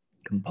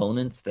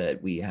components that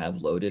we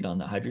have loaded on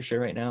the HydroShare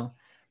right now,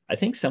 I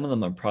think some of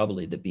them are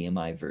probably the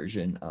BMI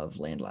version of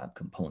LandLab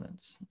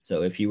components.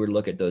 So if you were to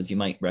look at those, you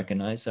might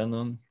recognize some of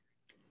them.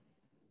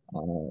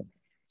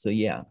 So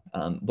yeah,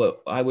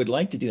 what I would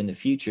like to do in the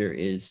future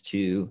is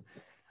to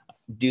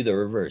do the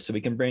reverse. So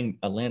we can bring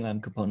a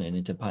LandLab component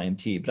into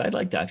PyMT, but I'd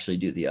like to actually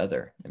do the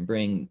other and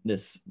bring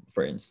this,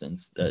 for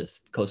instance, the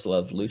coastal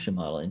evolution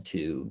model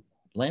into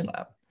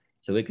LandLab.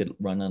 So it could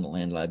run on a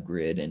LandLab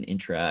grid and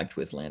interact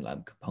with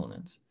LandLab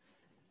components.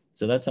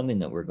 So that's something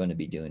that we're going to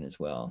be doing as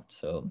well.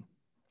 So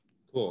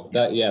cool.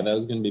 That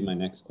was going to be my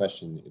next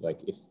question.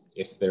 Like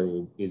if there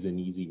is an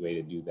easy way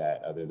to do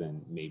that other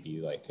than maybe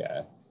like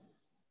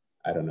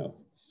I don't know,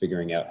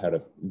 figuring out how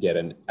to get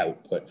an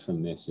output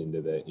from this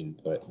into the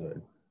input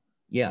or.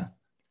 Yeah.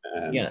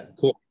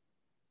 Cool.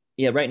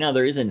 Yeah, right now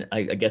there isn't,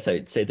 I guess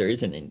I'd say there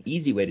isn't an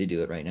easy way to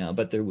do it right now,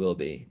 but there will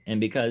be. And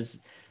because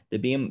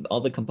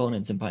all the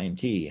components in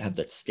PyMT have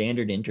that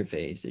standard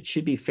interface, it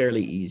should be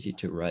fairly easy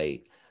to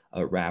write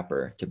a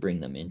wrapper to bring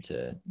them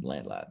into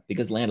LandLab,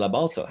 because LandLab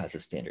also has a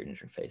standard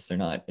interface. They're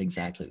not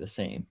exactly the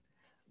same,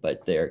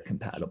 but they're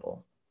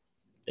compatible.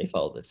 They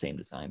follow the same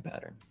design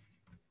pattern.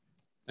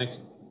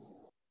 Thanks.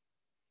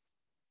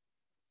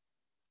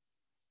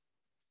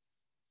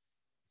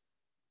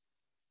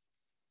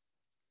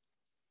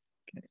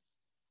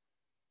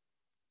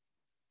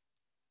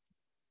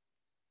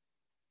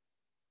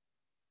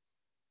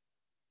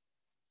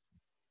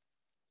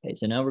 Okay,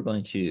 so now we're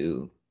going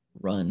to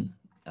run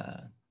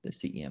the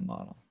CEM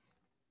model.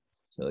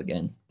 So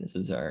again, this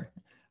is our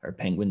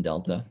Penguin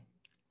Delta.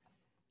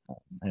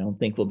 I don't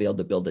think we'll be able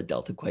to build a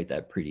Delta quite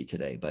that pretty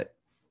today, but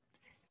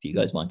if you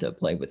guys want to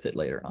play with it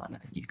later on,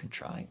 you can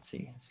try and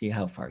see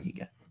how far you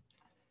get.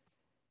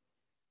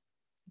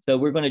 So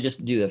we're going to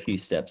just do a few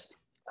steps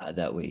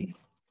that we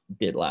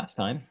did last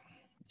time.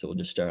 So we'll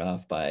just start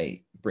off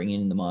by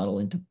bringing the model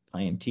into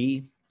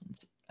PyMT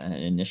and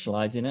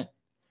initializing it.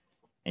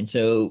 And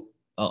so,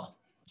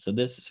 so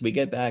we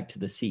get back to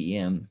the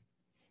CEM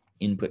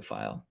input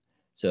file.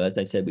 So as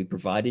I said,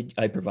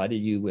 I provided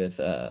you with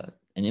an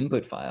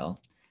input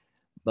file,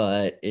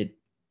 but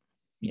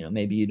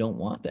maybe you don't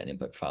want that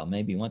input file.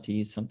 Maybe you want to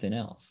use something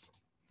else.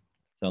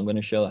 So I'm going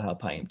to show how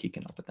PyMT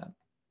can help with that.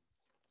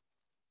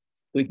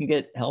 We can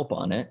get help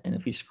on it. And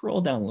if we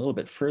scroll down a little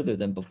bit further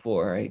than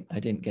before, I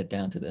didn't get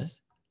down to this.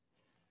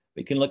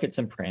 We can look at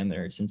some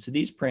parameters. And so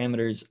these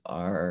parameters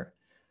are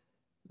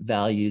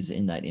values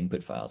in that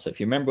input file. So if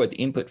you remember what the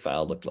input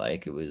file looked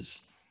like, it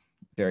was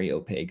very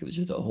opaque. It was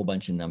just a whole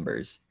bunch of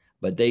numbers,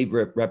 but they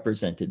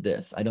represented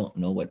this. I don't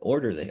know what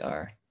order they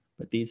are,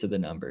 but these are the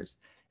numbers.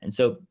 And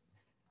so,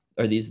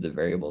 or these are the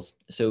variables.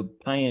 So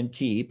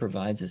PyMT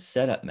provides a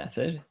setup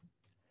method,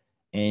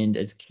 and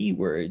as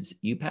keywords,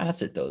 you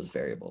pass it those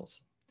variables.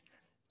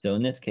 So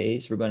in this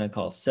case, we're going to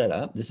call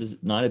setup. This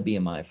is not a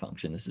BMI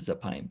function. This is a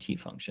PyMT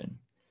function.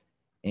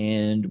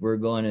 And we're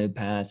going to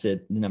pass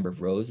it, the number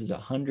of rows is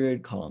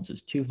 100, columns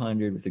is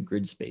 200 with a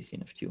grid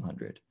spacing of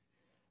 200.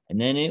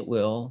 And then it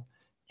will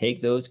take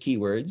those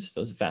keywords,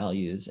 those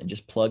values, and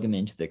just plug them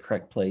into the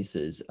correct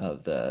places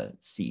of the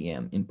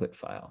CEM input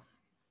file.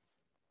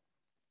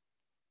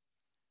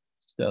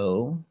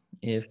 So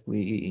if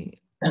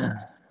we,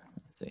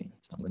 let's see,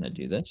 so I'm going to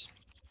do this.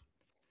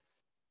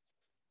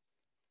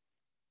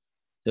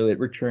 So it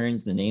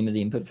returns the name of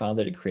the input file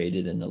that it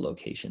created and the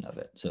location of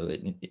it. So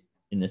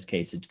in this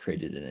case, it's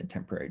created in a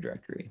temporary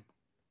directory.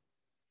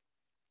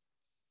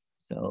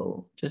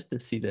 So just to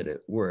see that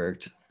it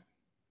worked,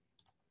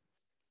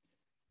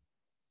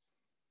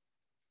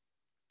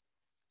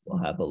 we'll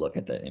have a look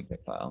at the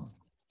input file.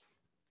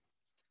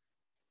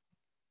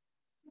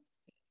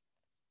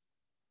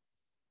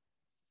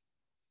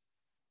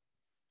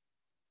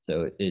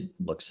 So it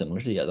looks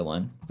similar to the other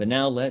one, but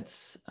now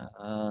let's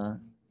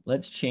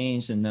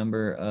change the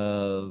number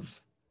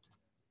of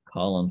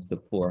columns to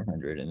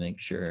 400 and make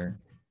sure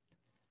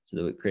so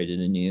that we created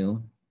a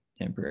new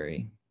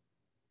temporary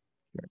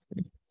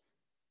directory.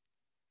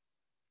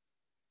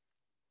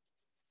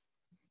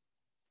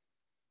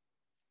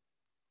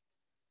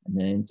 And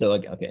then, so,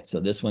 okay,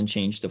 so this one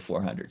changed to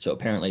 400. So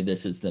apparently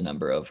this is the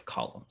number of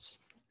columns.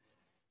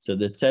 So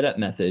the setup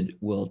method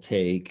will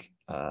take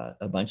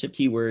a bunch of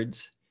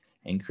keywords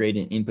and create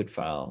an input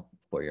file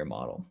for your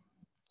model.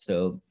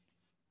 So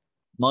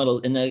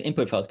and the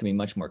input files can be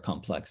much more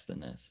complex than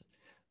this,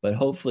 but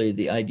hopefully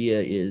the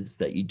idea is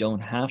that you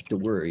don't have to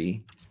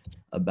worry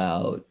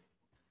about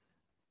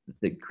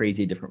the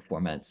crazy different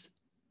formats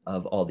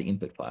of all the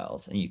input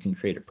files, and you can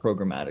create it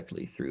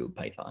programmatically through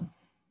Python.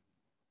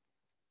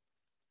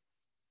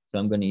 So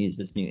I'm going to use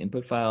this new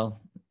input file.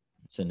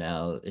 So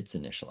now it's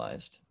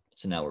initialized.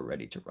 So now we're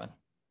ready to run.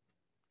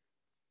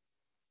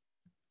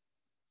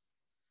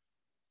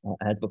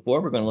 As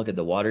before, we're going to look at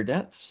the water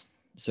depths.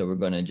 So we're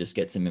going to just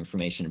get some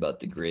information about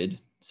the grid.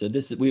 So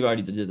we've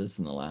already did this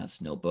in the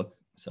last notebook.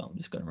 So I'm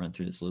just going to run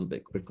through this a little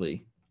bit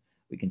quickly.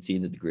 We can see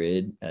that the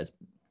grid, as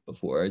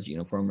before, is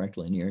uniform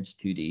rectilinear. It's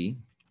 2D.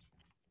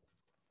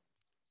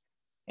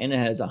 And it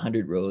has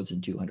 100 rows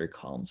and 200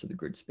 columns with a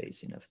grid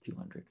spacing of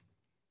 200.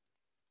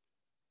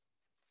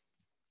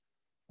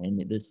 And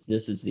this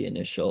is the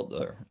initial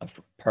or a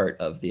part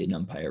of the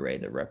NumPy array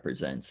that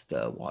represents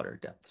the water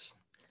depths.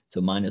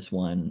 So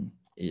 -1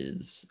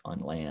 is on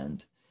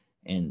land,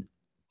 and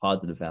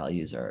positive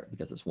values are,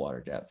 because it's water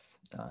depth,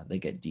 they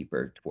get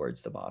deeper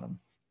towards the bottom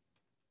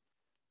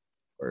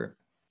or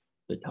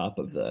the top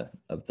of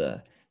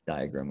the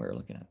diagram we were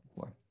looking at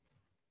before.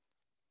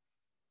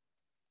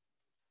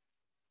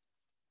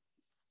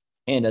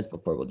 And as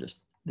before,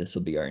 this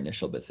will be our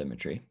initial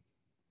bathymetry.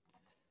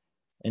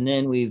 And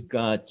then we're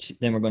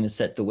going to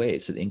set the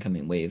wave, so the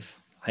incoming wave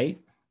height.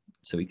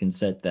 So we can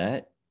set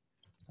that.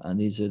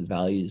 These are the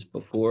values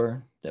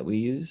before that we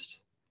used.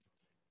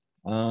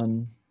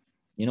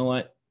 You know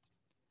what?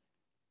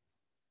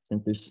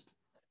 Since there's a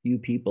few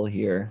people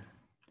here,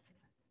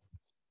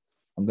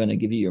 I'm going to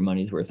give you your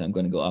money's worth. I'm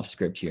going to go off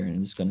script here and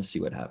I'm just going to see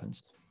what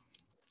happens.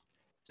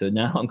 So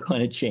now I'm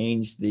going to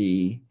change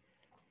the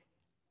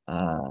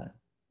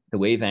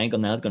wave angle.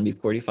 Now it's going to be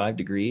 45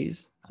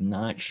 degrees. I'm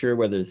not sure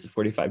whether it's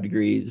 45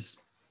 degrees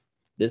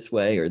this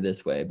way or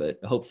this way, but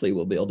hopefully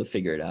we'll be able to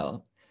figure it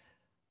out.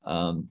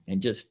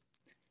 And just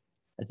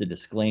as a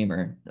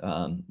disclaimer,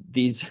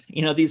 these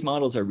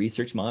models are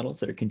research models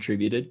that are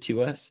contributed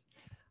to us.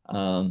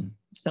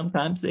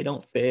 Sometimes they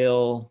don't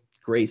fail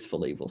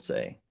gracefully, we'll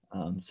say.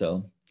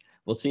 So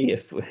we'll see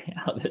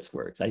how this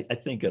works. I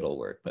think it'll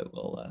work, but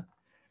we'll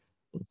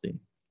see.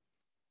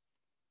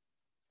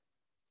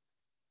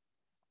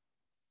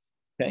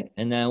 Okay,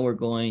 and now we're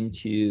going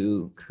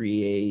to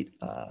create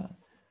a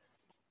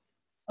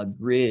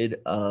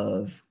grid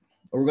of,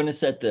 we're going to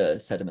set the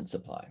sediment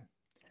supply.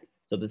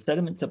 So the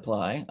sediment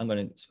supply, I'm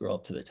going to scroll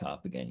up to the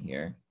top again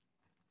here,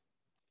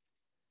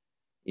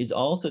 is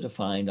also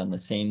defined on the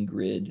same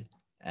grid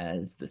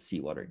as the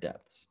seawater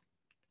depths.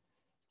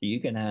 you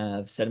can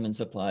have sediment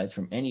supplies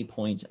from any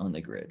point on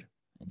the grid.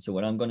 And so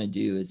what I'm going to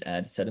do is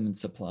add sediment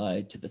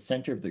supply to the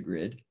center of the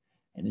grid,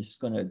 and it's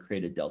going to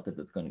create a delta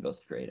that's going to go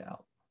straight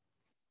out.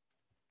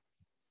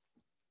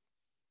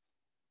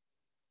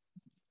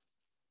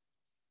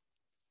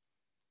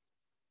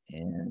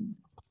 And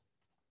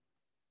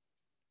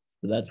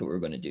so that's what we're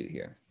going to do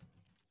here.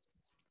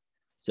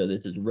 So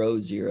this is row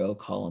 0,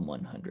 column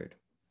 100.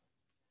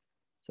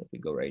 So if we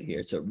go right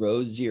here, so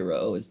row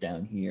 0 is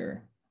down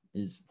here,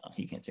 is,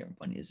 you can't see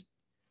everyone, is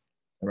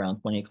around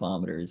 20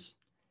 kilometers.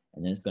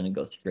 And then it's going to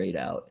go straight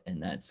out.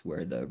 And that's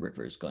where the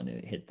river is going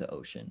to hit the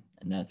ocean.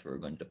 And that's where we're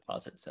going to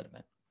deposit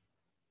sediment.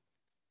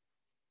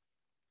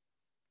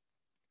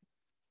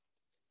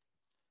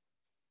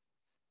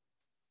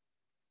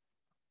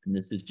 And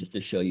this is just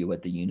to show you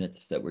what the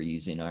units that we're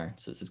using are.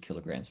 So this is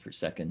kilograms per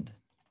second.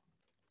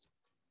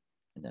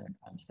 And then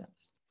our timestamps.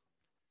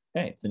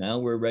 Okay, so now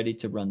we're ready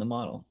to run the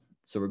model.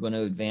 So we're going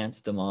to advance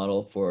the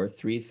model for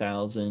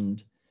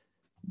 3,000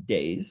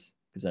 days,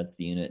 because that's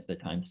the unit, the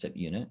time step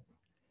unit.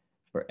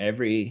 For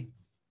every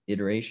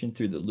iteration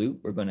through the loop,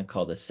 we're going to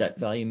call the set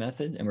value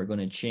method, and we're going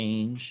to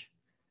change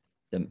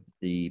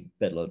the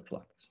bed load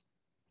flux.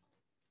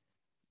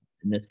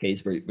 In this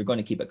case, we're going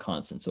to keep it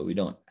constant, so we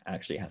don't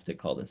actually have to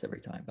call this every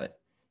time. But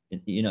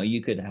you know,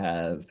 you could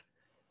have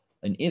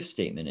an if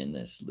statement in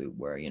this loop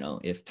where, you know,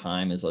 if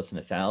time is less than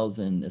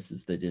 1,000, this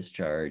is the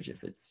discharge.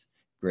 If it's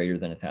greater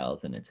than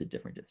 1,000, it's a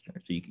different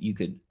discharge. So you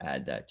could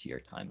add that to your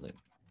time loop.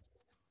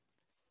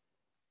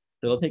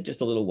 So it'll take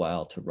just a little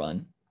while to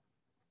run.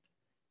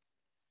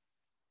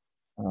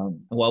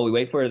 While we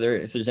wait for it,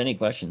 if there's any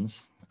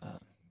questions.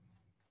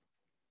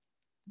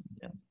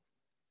 Yeah.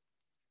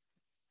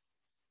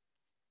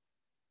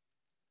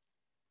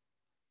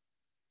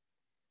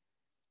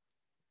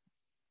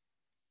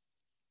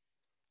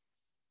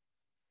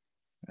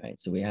 All right,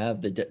 so we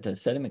have the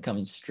sediment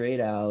coming straight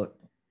out,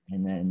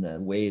 and then the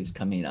waves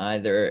coming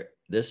either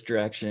this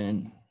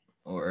direction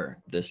or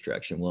this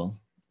direction. Well,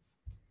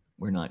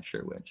 we're not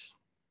sure which.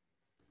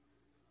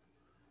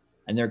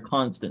 And they're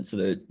constant,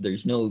 so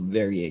there's no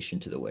variation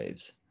to the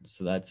waves.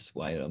 So that's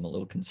why I'm a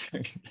little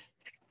concerned.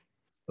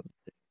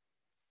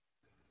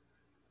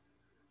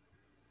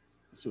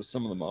 So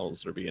some of the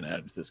models that are being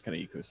added to this kind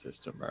of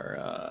ecosystem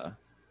are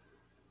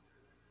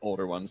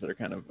older ones that are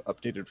kind of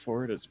updated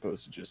for it, as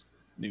opposed to just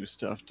new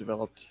stuff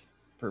developed,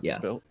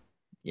 purpose-built.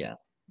 Yeah,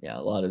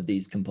 a lot of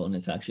these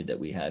components actually that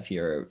we have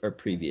here are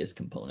previous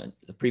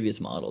the previous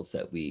models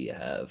that we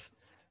have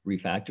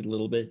refactored a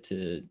little bit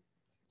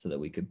so that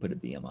we could put a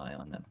BMI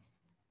on them.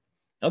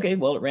 Okay,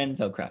 well, it ran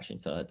without crashing,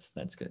 so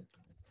that's good.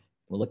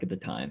 We'll look at the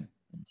time,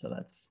 and so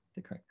that's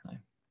the correct time.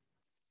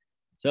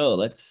 So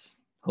let's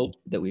hope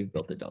that we've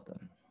built a delta.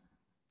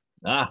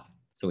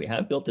 So we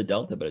have built a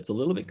delta, but it's a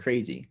little bit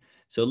crazy.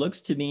 So it looks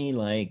to me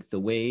like the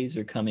waves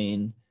are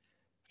coming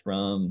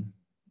from,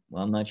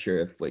 well, I'm not sure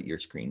if what your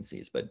screen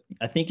sees, but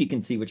I think you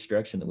can see which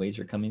direction the waves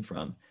are coming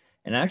from.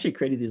 And I actually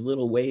created these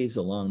little waves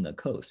along the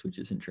coast, which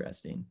is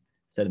interesting.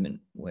 Sediment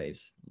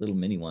waves, little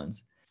mini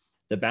ones.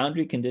 The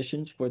boundary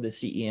conditions for the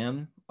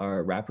CEM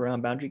are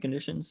wraparound boundary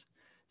conditions.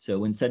 So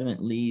when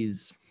sediment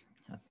leaves,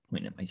 I'm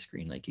pointing at my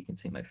screen like you can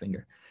see my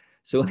finger.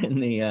 So when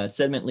the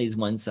sediment leaves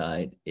one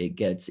side, it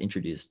gets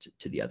introduced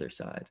to the other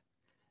side.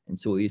 And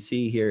so what you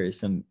see here is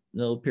some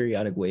little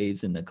periodic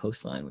waves in the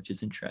coastline, which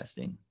is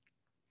interesting.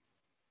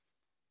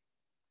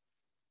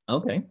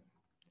 Okay,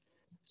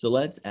 so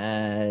let's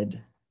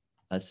add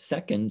a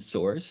second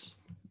source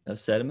of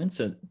sediment.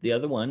 So the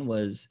other one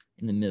was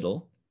in the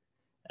middle.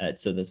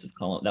 So this is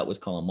that was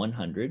column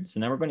 100. So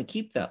now we're going to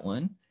keep that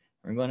one.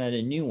 We're going to add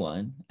a new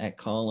one at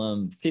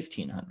column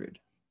 1500.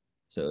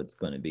 So it's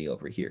going to be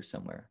over here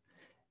somewhere.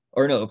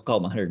 Or no,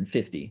 column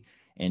 150.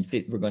 And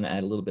we're going to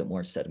add a little bit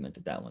more sediment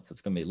to that one. So it's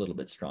going to be a little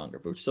bit stronger,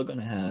 but we're still going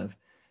to have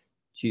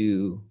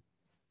two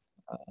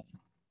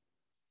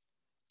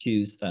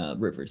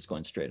rivers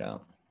going straight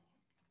out.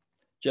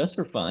 Just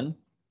for fun.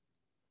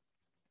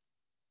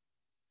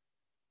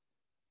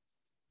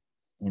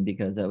 And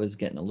because I was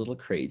getting a little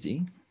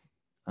crazy,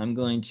 I'm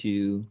going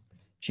to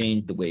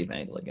change the wave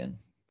angle again.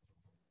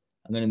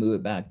 I'm going to move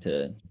it back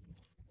to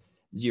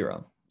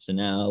 0. So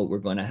now we're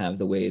going to have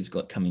the waves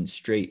coming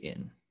straight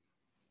in.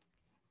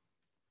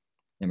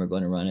 And we're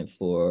going to run it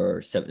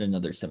for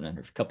another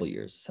 700, couple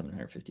years,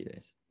 750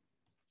 days.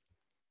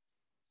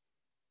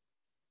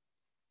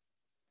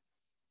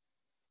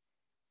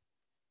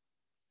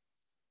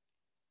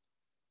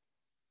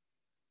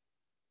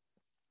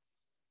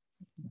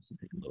 This will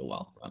take a little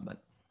while to run,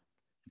 but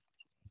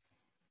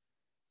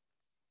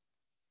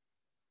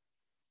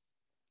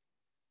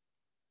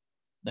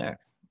there.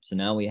 So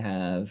now we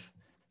have,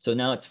 so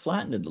now it's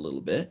flattened it a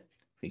little bit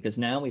because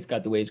now we've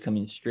got the waves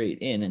coming straight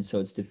in, and so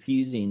it's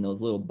diffusing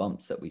those little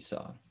bumps that we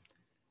saw.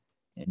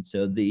 And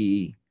so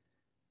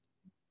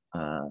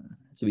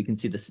so we can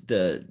see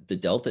the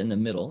delta in the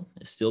middle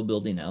is still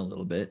building out a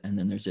little bit, and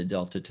then there's a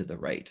delta to the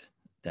right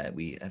that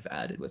we have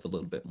added with a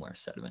little bit more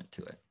sediment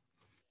to it.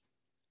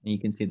 And you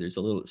can see there's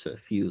a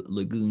few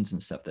lagoons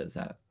and stuff that's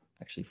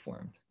actually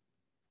formed.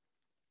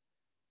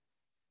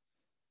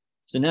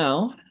 So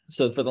now,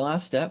 so for the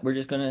last step, we're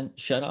just going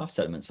to shut off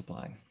sediment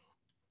supply.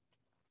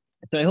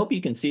 So I hope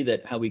you can see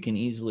that how we can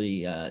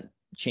easily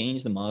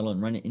change the model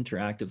and run it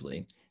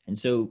interactively. And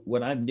so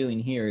what I'm doing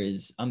here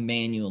is I'm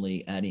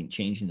manually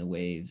changing the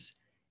waves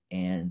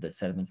and the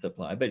sediment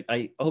supply. But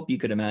I hope you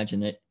could imagine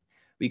that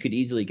we could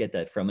easily get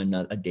that from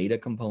a data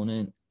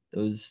component,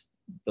 those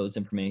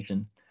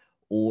information,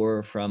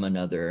 or from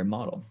another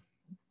model,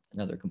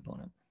 another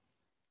component.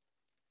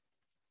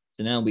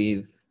 So now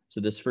so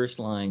this first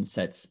line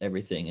sets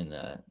everything in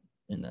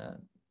the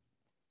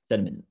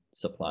sediment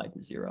supply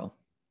to 0.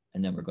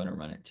 And then we're going to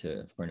run it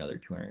for another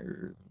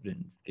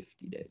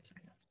 250 days, I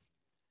guess.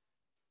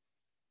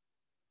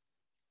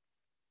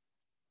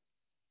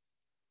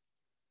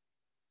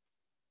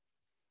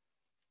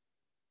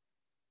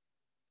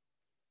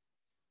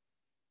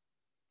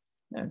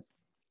 Yeah.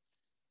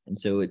 And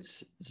so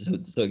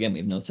so again, we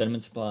have no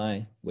sediment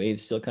supply,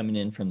 waves still coming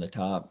in from the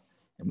top,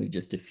 and we've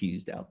just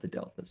diffused out the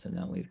delta. So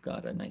now we've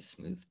got a nice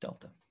smooth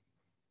delta.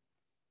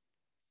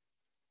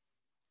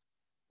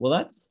 Well,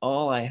 that's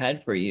all I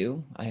had for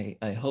you.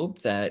 I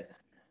hope that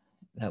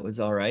was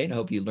all right. I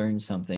hope you learned something.